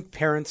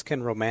parents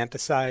can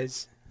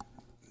romanticize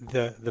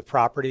the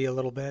property a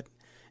little bit,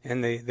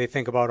 and they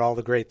think about all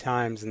the great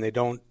times, and they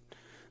don't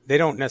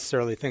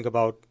necessarily think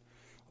about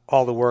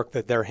all the work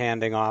that they're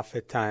handing off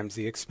at times,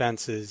 the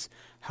expenses,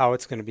 how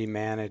it's going to be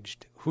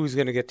managed, who's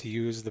going to get to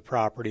use the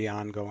property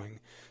ongoing.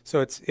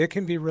 So it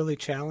can be really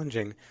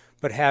challenging,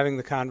 but having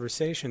the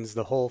conversations,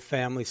 the whole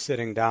family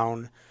sitting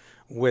down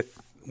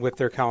with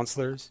their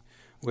counselors,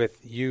 with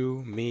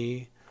you,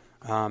 me,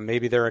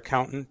 maybe their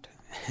accountant,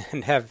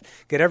 and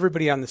get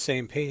everybody on the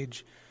same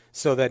page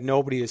so that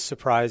nobody is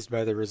surprised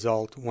by the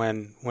result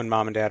when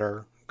mom and dad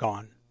are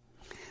gone.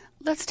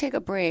 Let's take a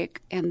break,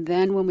 and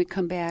then when we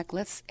come back,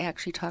 let's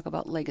actually talk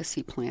about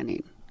legacy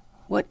planning.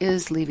 What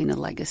is leaving a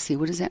legacy?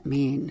 What does that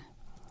mean?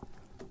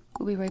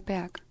 We'll be right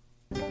back.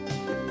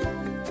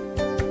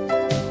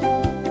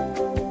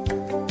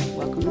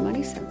 Welcome to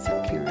Money Sense.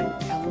 I'm Karen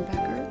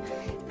Ellenbecker.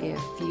 If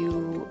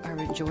you are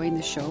enjoying the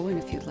the show.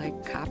 And if you'd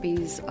like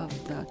copies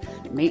of the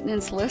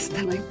maintenance list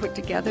that I put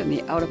together and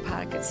the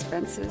out-of-pocket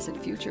expenses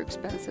and future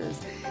expenses,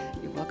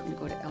 you're welcome to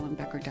go to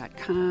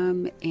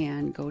ellenbecker.com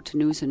and go to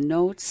News and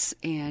Notes,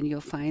 and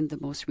you'll find the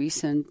most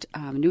recent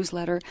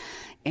newsletter,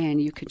 and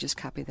you can just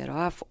copy that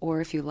off. Or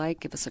if you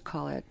like, give us a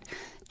call at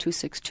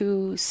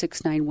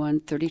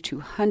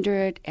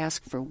 262-691-3200.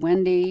 Ask for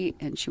Wendy,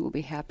 and she will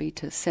be happy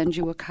to send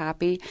you a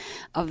copy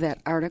of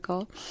that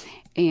article.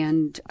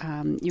 And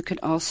you can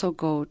also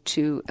go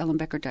to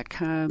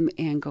ellenbecker.com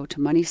and go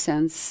to Money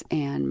Sense.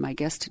 And my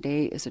guest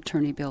today is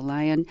attorney Bill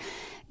Lyne,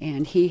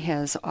 and he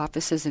has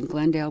offices in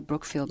Glendale,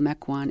 Brookfield,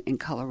 Mequon, and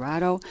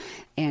Colorado.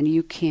 And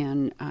you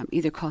can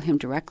either call him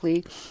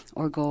directly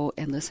or go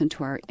and listen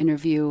to our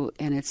interview.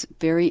 And it's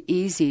very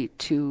easy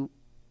to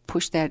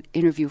push that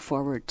interview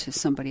forward to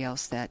somebody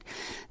else that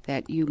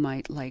you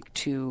might like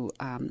to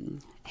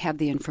have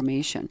the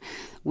information.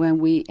 When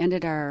we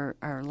ended our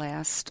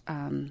last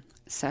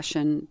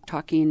session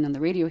talking on the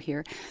radio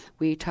here,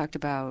 we talked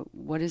about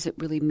what does it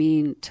really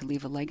mean to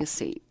leave a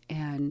legacy.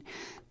 And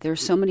there are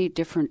so many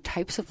different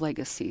types of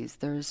legacies.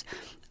 There's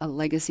a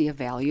legacy of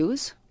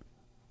values.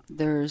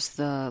 There's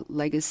the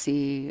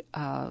legacy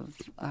of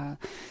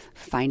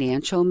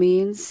financial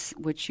means,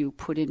 which you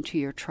put into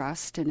your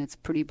trust, and it's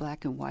pretty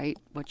black and white.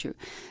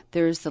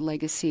 There's the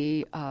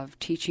legacy of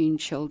teaching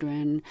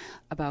children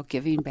about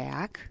giving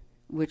back,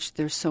 which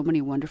there's so many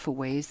wonderful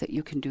ways that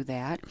you can do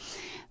that.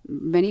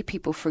 Many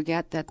people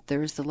forget that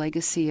there's the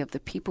legacy of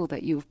the people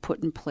that you've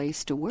put in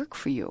place to work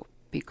for you,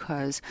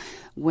 because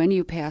when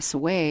you pass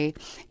away,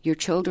 your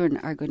children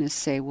are going to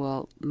say,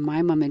 well,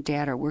 my mom and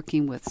dad are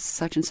working with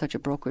such and such a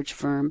brokerage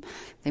firm.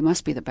 They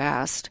must be the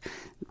best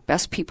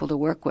people to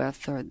work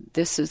with, or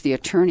this is the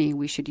attorney.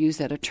 We should use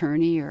that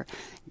attorney, or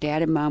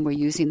dad and mom were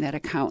using that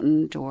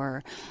accountant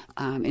or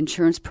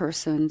insurance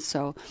person.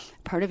 So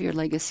part of your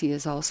legacy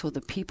is also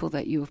the people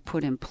that you have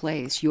put in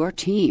place, your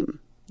team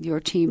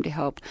to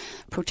help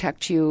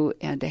protect you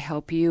and to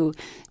help you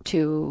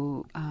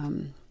to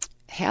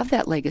have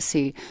that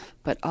legacy,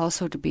 but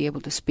also to be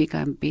able to speak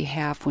on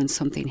behalf when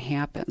something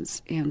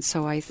happens. And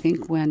so I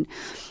think when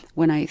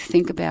I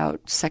think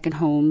about second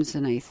homes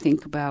and I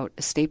think about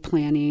estate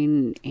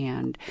planning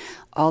and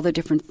all the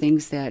different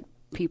things that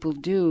people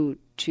do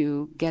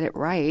to get it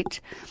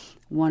right,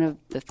 one of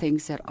the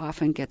things that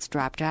often gets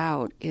dropped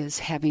out is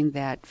having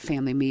that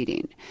family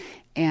meeting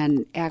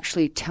and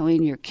actually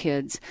telling your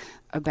kids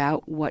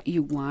about what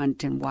you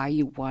want and why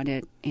you want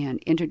it,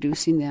 and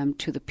introducing them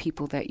to the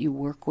people that you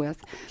work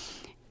with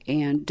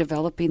and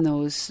developing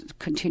those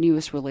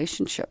continuous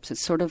relationships.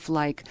 It's sort of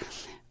like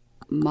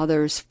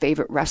mother's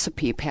favorite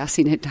recipe,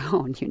 passing it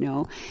down, you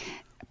know.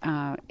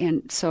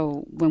 And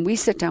so when we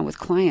sit down with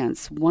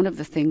clients, one of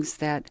the things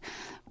that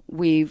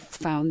we've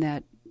found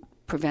that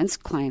prevents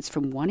clients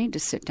from wanting to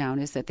sit down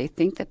is that they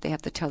think that they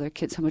have to tell their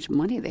kids how much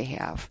money they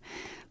have.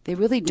 They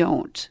really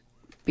don't.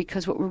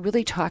 Because what we're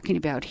really talking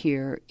about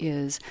here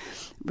is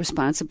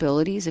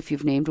responsibilities. If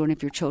you've named one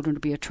of your children to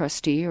be a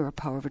trustee or a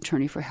power of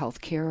attorney for health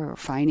care or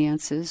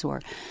finances,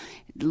 or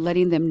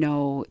letting them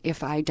know,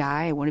 if I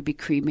die, I want to be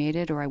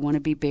cremated or I want to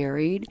be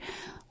buried,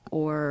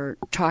 or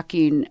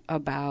talking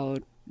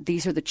about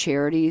these are the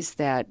charities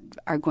that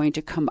are going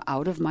to come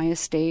out of my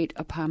estate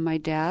upon my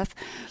death,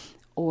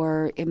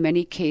 or in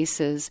many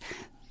cases,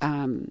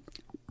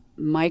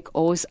 Mike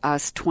owes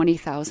us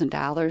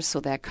 $20,000, so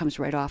that comes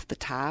right off the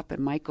top.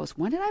 And Mike goes,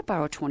 when did I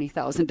borrow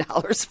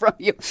 $20,000 from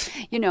you?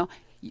 You know,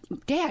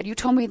 Dad, you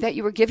told me that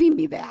you were giving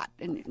me that.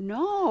 And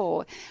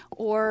no.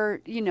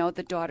 Or, you know,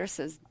 the daughter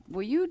says,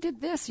 well, you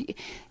did this.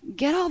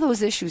 Get all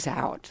those issues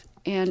out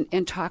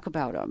and talk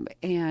about them.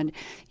 And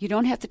you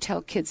don't have to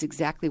tell kids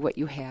exactly what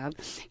you have.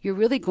 You're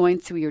really going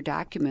through your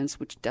documents,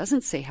 which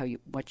doesn't say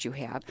what you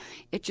have.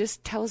 It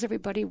just tells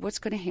everybody what's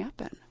going to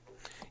happen.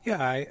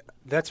 Yeah,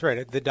 that's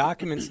right. The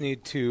documents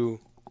need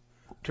to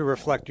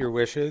reflect your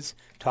wishes,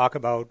 talk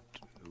about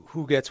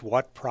who gets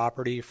what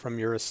property from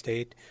your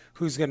estate,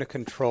 who's going to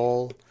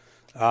control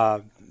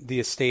the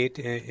estate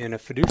in a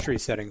fiduciary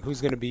setting,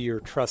 who's going to be your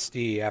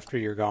trustee after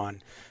you're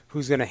gone,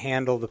 who's going to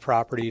handle the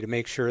property to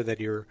make sure that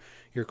your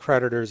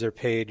creditors are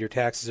paid, your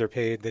taxes are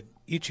paid, that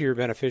each of your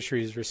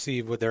beneficiaries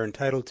receive what they're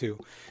entitled to.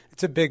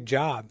 It's a big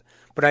job.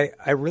 But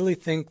I really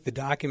think the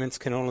documents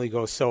can only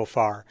go so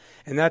far.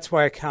 And that's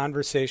why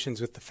conversations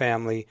with the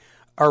family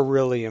are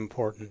really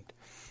important.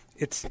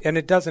 And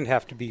it doesn't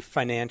have to be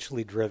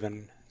financially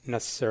driven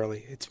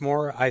necessarily. It's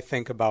more, I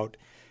think, about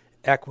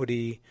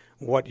equity,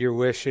 what your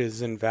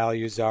wishes and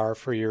values are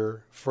for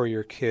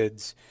your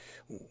kids.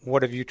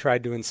 What have you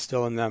tried to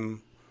instill in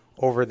them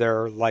over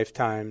their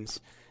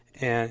lifetimes?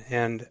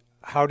 And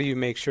how do you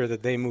make sure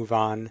that they move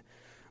on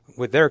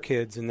with their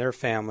kids and their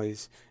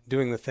families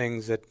doing the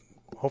things that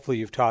hopefully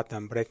you've taught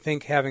them. But I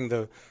think having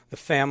the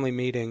family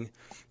meeting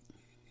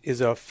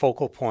is a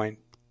focal point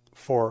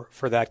for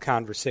that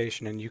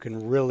conversation, and you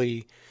can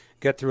really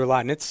get through a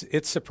lot. And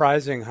it's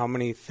surprising how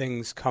many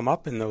things come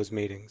up in those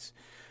meetings.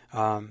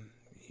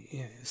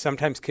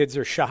 Sometimes kids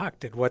are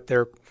shocked at what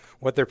their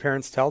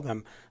parents tell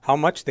them, how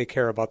much they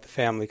care about the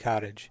family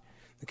cottage.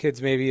 The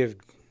kids maybe have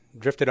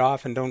drifted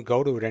off and don't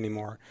go to it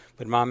anymore.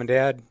 But mom and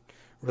dad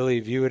really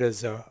view it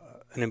as an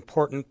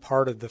important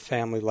part of the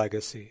family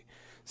legacy.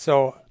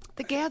 So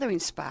the gathering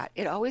spot,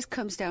 it always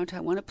comes down to I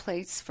want a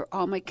place for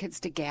all my kids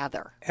to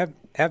gather.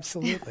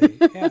 Absolutely,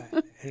 yeah.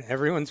 And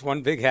everyone's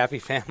one big happy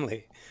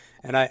family.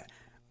 And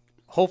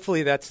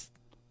hopefully that's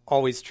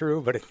always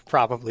true, but it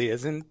probably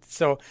isn't.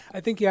 So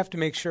I think you have to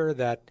make sure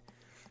that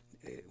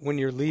when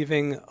you're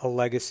leaving a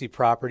legacy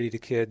property to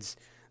kids,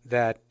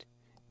 that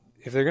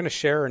if they're going to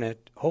share in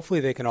it,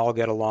 hopefully they can all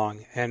get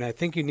along. And I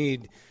think you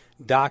need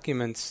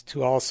documents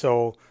to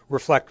also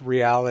reflect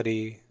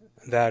reality,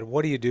 that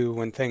what do you do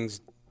when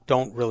things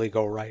don't really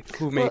go right?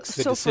 Who makes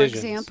the decisions? So, for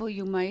example,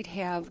 you might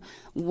have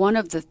one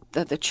of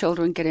the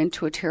children get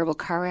into a terrible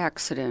car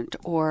accident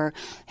or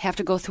have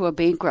to go through a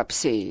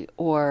bankruptcy,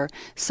 or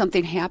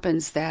something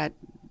happens that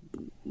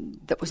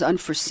was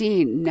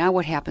unforeseen. Now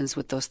what happens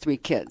with those 3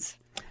 kids?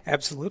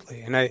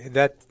 Absolutely. And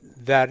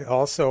that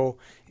also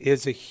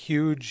is a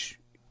huge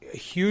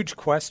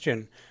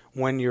question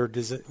when you're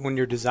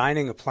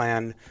designing a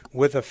plan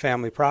with a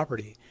family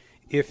property.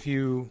 If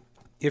you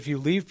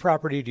leave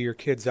property to your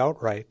kids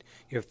outright,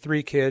 you have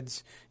 3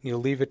 kids, and you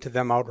leave it to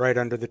them outright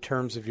under the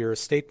terms of your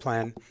estate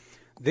plan,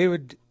 they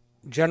would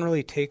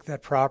generally take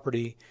that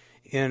property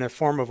in a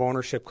form of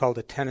ownership called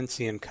a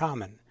tenancy in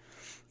common,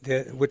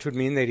 which would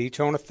mean they'd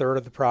each own a third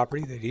of the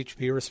property, they'd each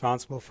be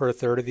responsible for a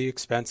third of the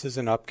expenses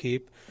and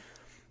upkeep.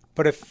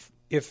 But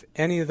if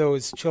any of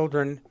those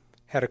children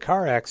had a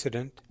car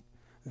accident,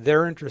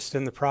 their interest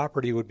in the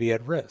property would be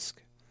at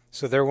risk.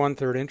 So their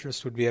 1/3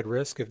 interest would be at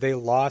risk. If they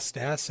lost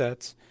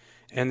assets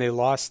and they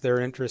lost their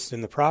interest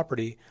in the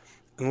property,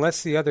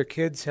 unless the other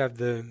kids have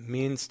the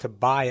means to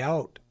buy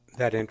out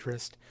that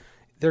interest,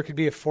 there could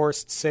be a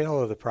forced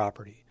sale of the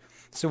property.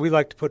 So we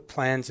like to put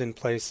plans in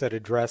place that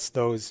address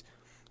those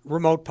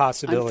remote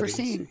possibilities.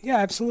 Unforeseen. Yeah,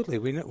 absolutely.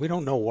 We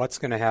don't know what's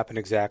going to happen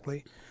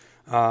exactly,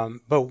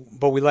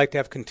 but we like to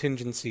have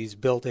contingencies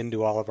built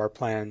into all of our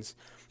plans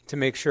to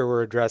make sure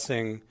we're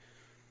addressing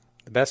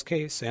the best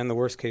case and the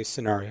worst case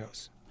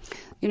scenarios.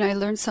 You know, I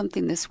learned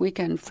something this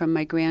weekend from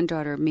my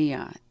granddaughter,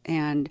 Mia,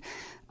 and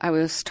I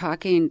was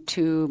talking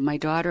to my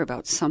daughter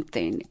about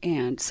something,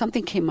 and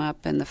something came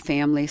up in the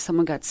family.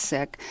 Someone got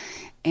sick,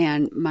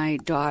 and my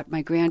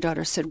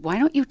granddaughter said, "Why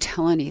don't you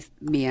tell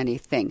me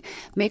anything?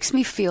 Makes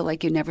me feel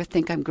like you never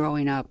think I'm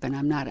growing up, and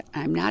I'm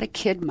not a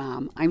kid,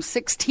 Mom. I'm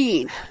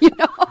 16,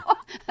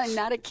 I'm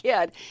not a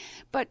kid."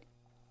 But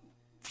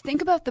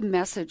think about the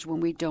message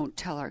when we don't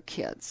tell our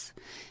kids.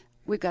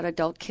 We've got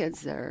adult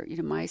kids that are,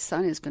 my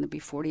son is going to be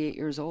 48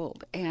 years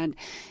old, and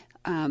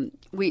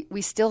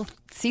we still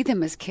see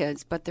them as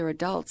kids, but they're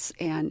adults,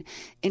 and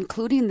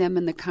including them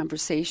in the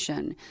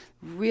conversation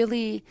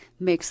really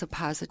makes a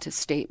positive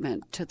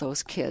statement to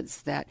those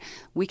kids that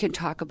we can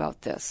talk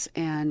about this,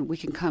 and we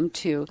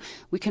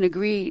can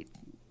agree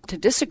to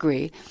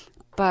disagree,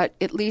 but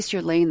at least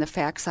you're laying the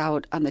facts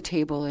out on the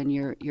table, and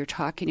you're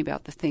talking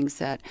about the things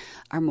that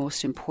are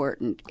most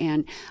important.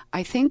 And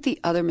I think the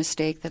other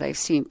mistake that I've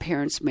seen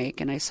parents make,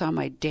 and I saw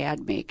my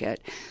dad make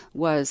it,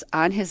 was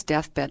on his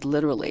deathbed,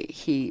 literally,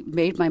 he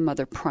made my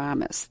mother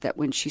promise that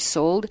when she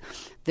sold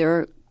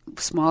their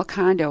small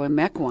condo in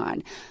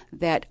Mequon,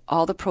 that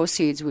all the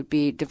proceeds would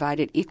be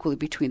divided equally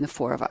between the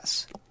 4 of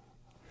us.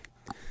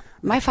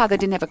 My father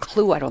didn't have a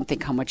clue, I don't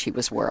think, how much he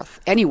was worth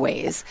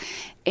anyways.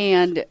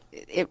 And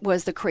it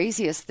was the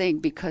craziest thing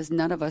because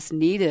none of us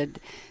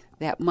needed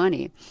that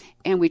money.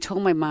 And we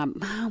told my mom,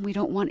 "Mom, we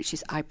don't want it." She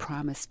said, "I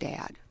promised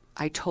Dad.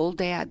 I told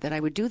Dad that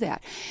I would do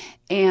that."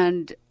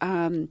 And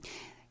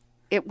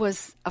it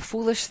was a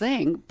foolish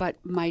thing, but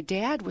my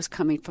dad was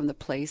coming from the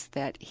place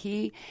that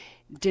he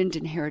didn't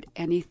inherit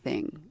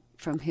anything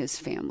from his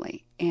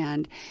family.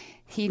 And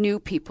he knew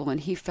people, and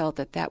he felt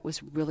that that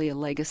was really a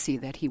legacy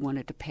that he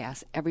wanted to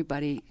pass.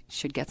 Everybody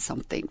should get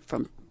something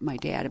from my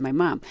dad and my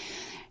mom.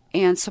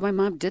 And so my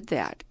mom did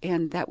that,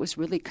 and that was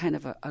really kind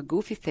of a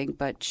goofy thing,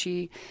 but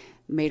she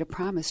made a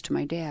promise to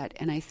my dad.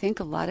 And I think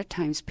a lot of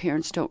times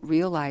parents don't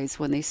realize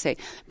when they say,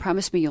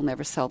 "Promise me you'll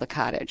never sell the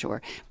cottage,"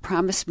 or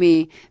 "Promise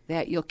me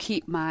that you'll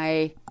keep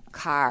my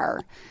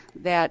car,"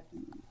 that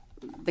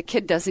the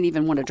kid doesn't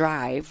even want to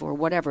drive, or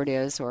whatever it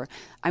is, or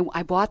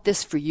I bought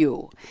this for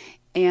you.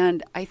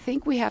 And I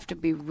think we have to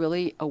be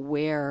really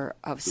aware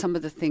of some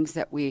of the things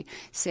that we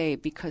say,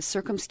 because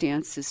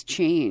circumstances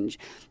change,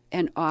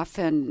 and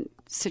often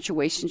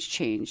situations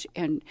change,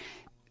 and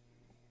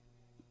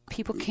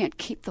people can't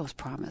keep those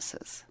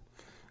promises.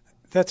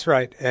 That's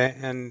right.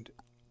 And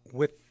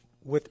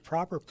with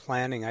proper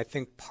planning, I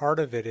think part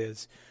of it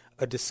is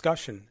a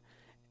discussion.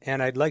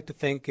 And I'd like to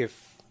think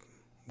if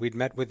we'd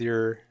met with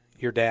your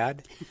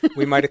dad,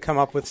 we might have come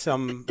up with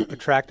some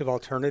attractive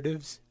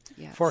alternatives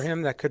for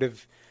him that could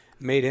have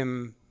made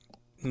him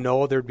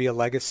know there'd be a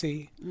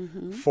legacy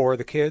for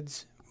the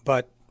kids,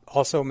 but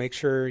also make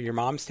sure your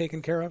mom's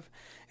taken care of.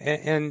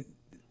 And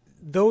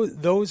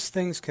those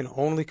things can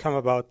only come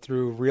about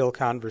through real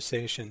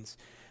conversations.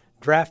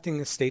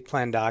 Drafting estate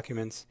plan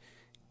documents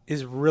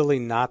is really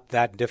not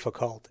that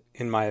difficult,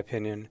 in my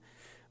opinion.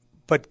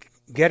 But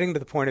getting to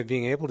the point of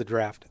being able to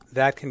draft,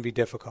 that can be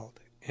difficult.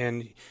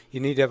 And you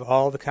need to have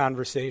all the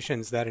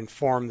conversations that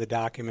inform the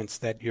documents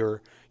that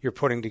you're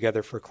putting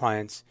together for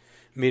clients,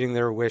 meeting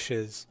their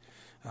wishes,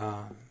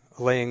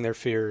 allaying their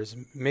fears,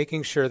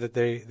 making sure that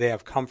they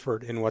have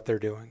comfort in what they're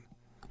doing.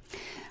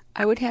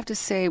 I would have to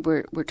say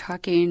we're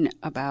talking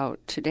about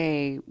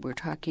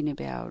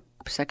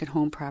second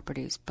home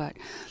properties, but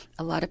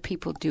a lot of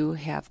people do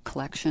have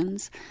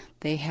collections.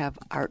 They have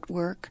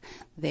artwork.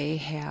 They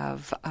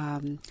have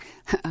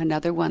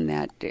another one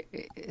that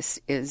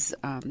is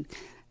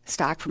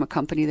stock from a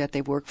company that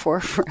they've worked for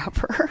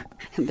forever,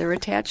 and they're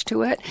attached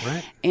to it.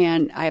 Right.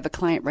 And I have a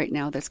client right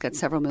now that's got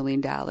several $1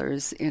 million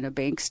in a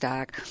bank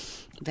stock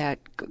that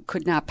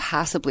could not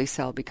possibly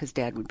sell because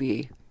Dad would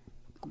be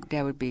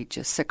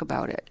just sick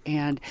about it.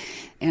 And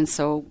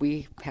so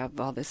we have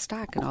all this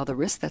stock and all the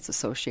risk that's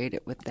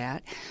associated with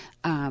that.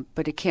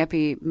 But it can't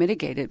be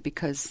mitigated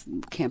because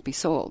it can't be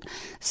sold.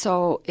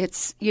 So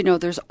it's,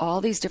 there's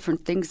all these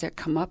different things that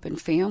come up in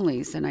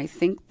families. And I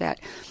think that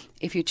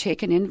if you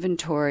take an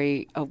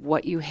inventory of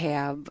what you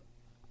have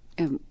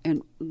and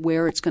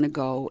where it's going to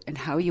go and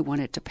how you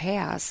want it to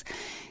pass,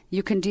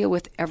 you can deal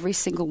with every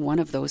single one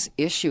of those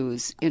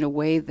issues in a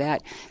way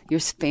that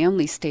your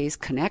family stays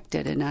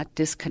connected and not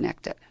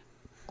disconnected.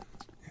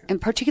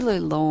 And particularly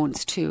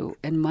loans, too,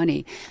 and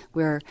money,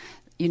 where,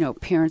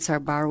 parents are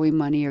borrowing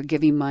money or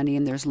giving money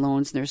and there's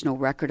loans and there's no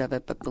record of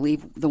it. But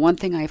believe the one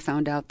thing I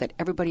found out that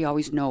everybody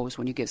always knows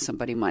when you give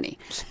somebody money.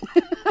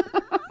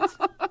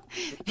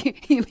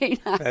 You may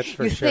not. That's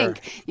for you sure.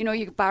 think,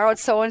 you borrowed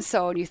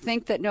so-and-so and you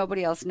think that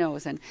nobody else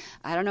knows. And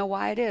I don't know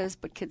why it is,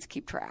 but kids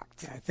keep track.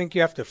 I think you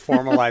have to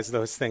formalize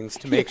those things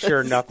to make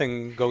sure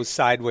nothing goes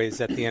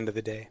sideways at the end of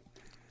the day.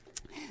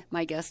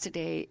 My guest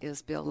today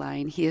is Bill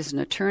Lyne. He is an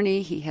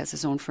attorney. He has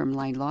his own firm,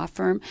 Lyne Law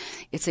Firm.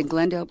 It's in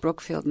Glendale,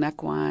 Brookfield,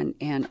 Mequon,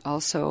 and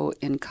also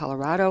in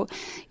Colorado.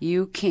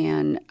 You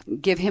can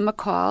give him a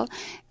call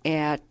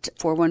at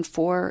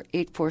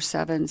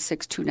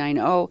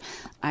 414-847-6290.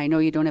 I know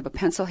you don't have a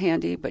pencil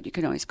handy, but you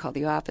can always call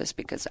the office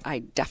because I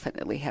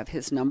definitely have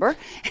his number.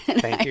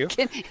 Thank you.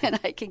 And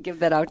I can give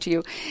that out to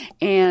you.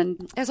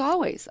 And as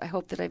always, I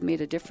hope that I've made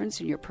a difference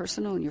in your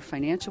personal and your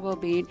financial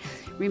well-being.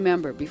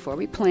 Remember, before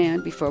we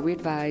plan, before we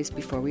advise,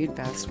 before we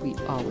invest, we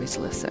always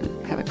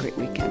listen. Have a great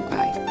weekend.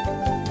 Bye.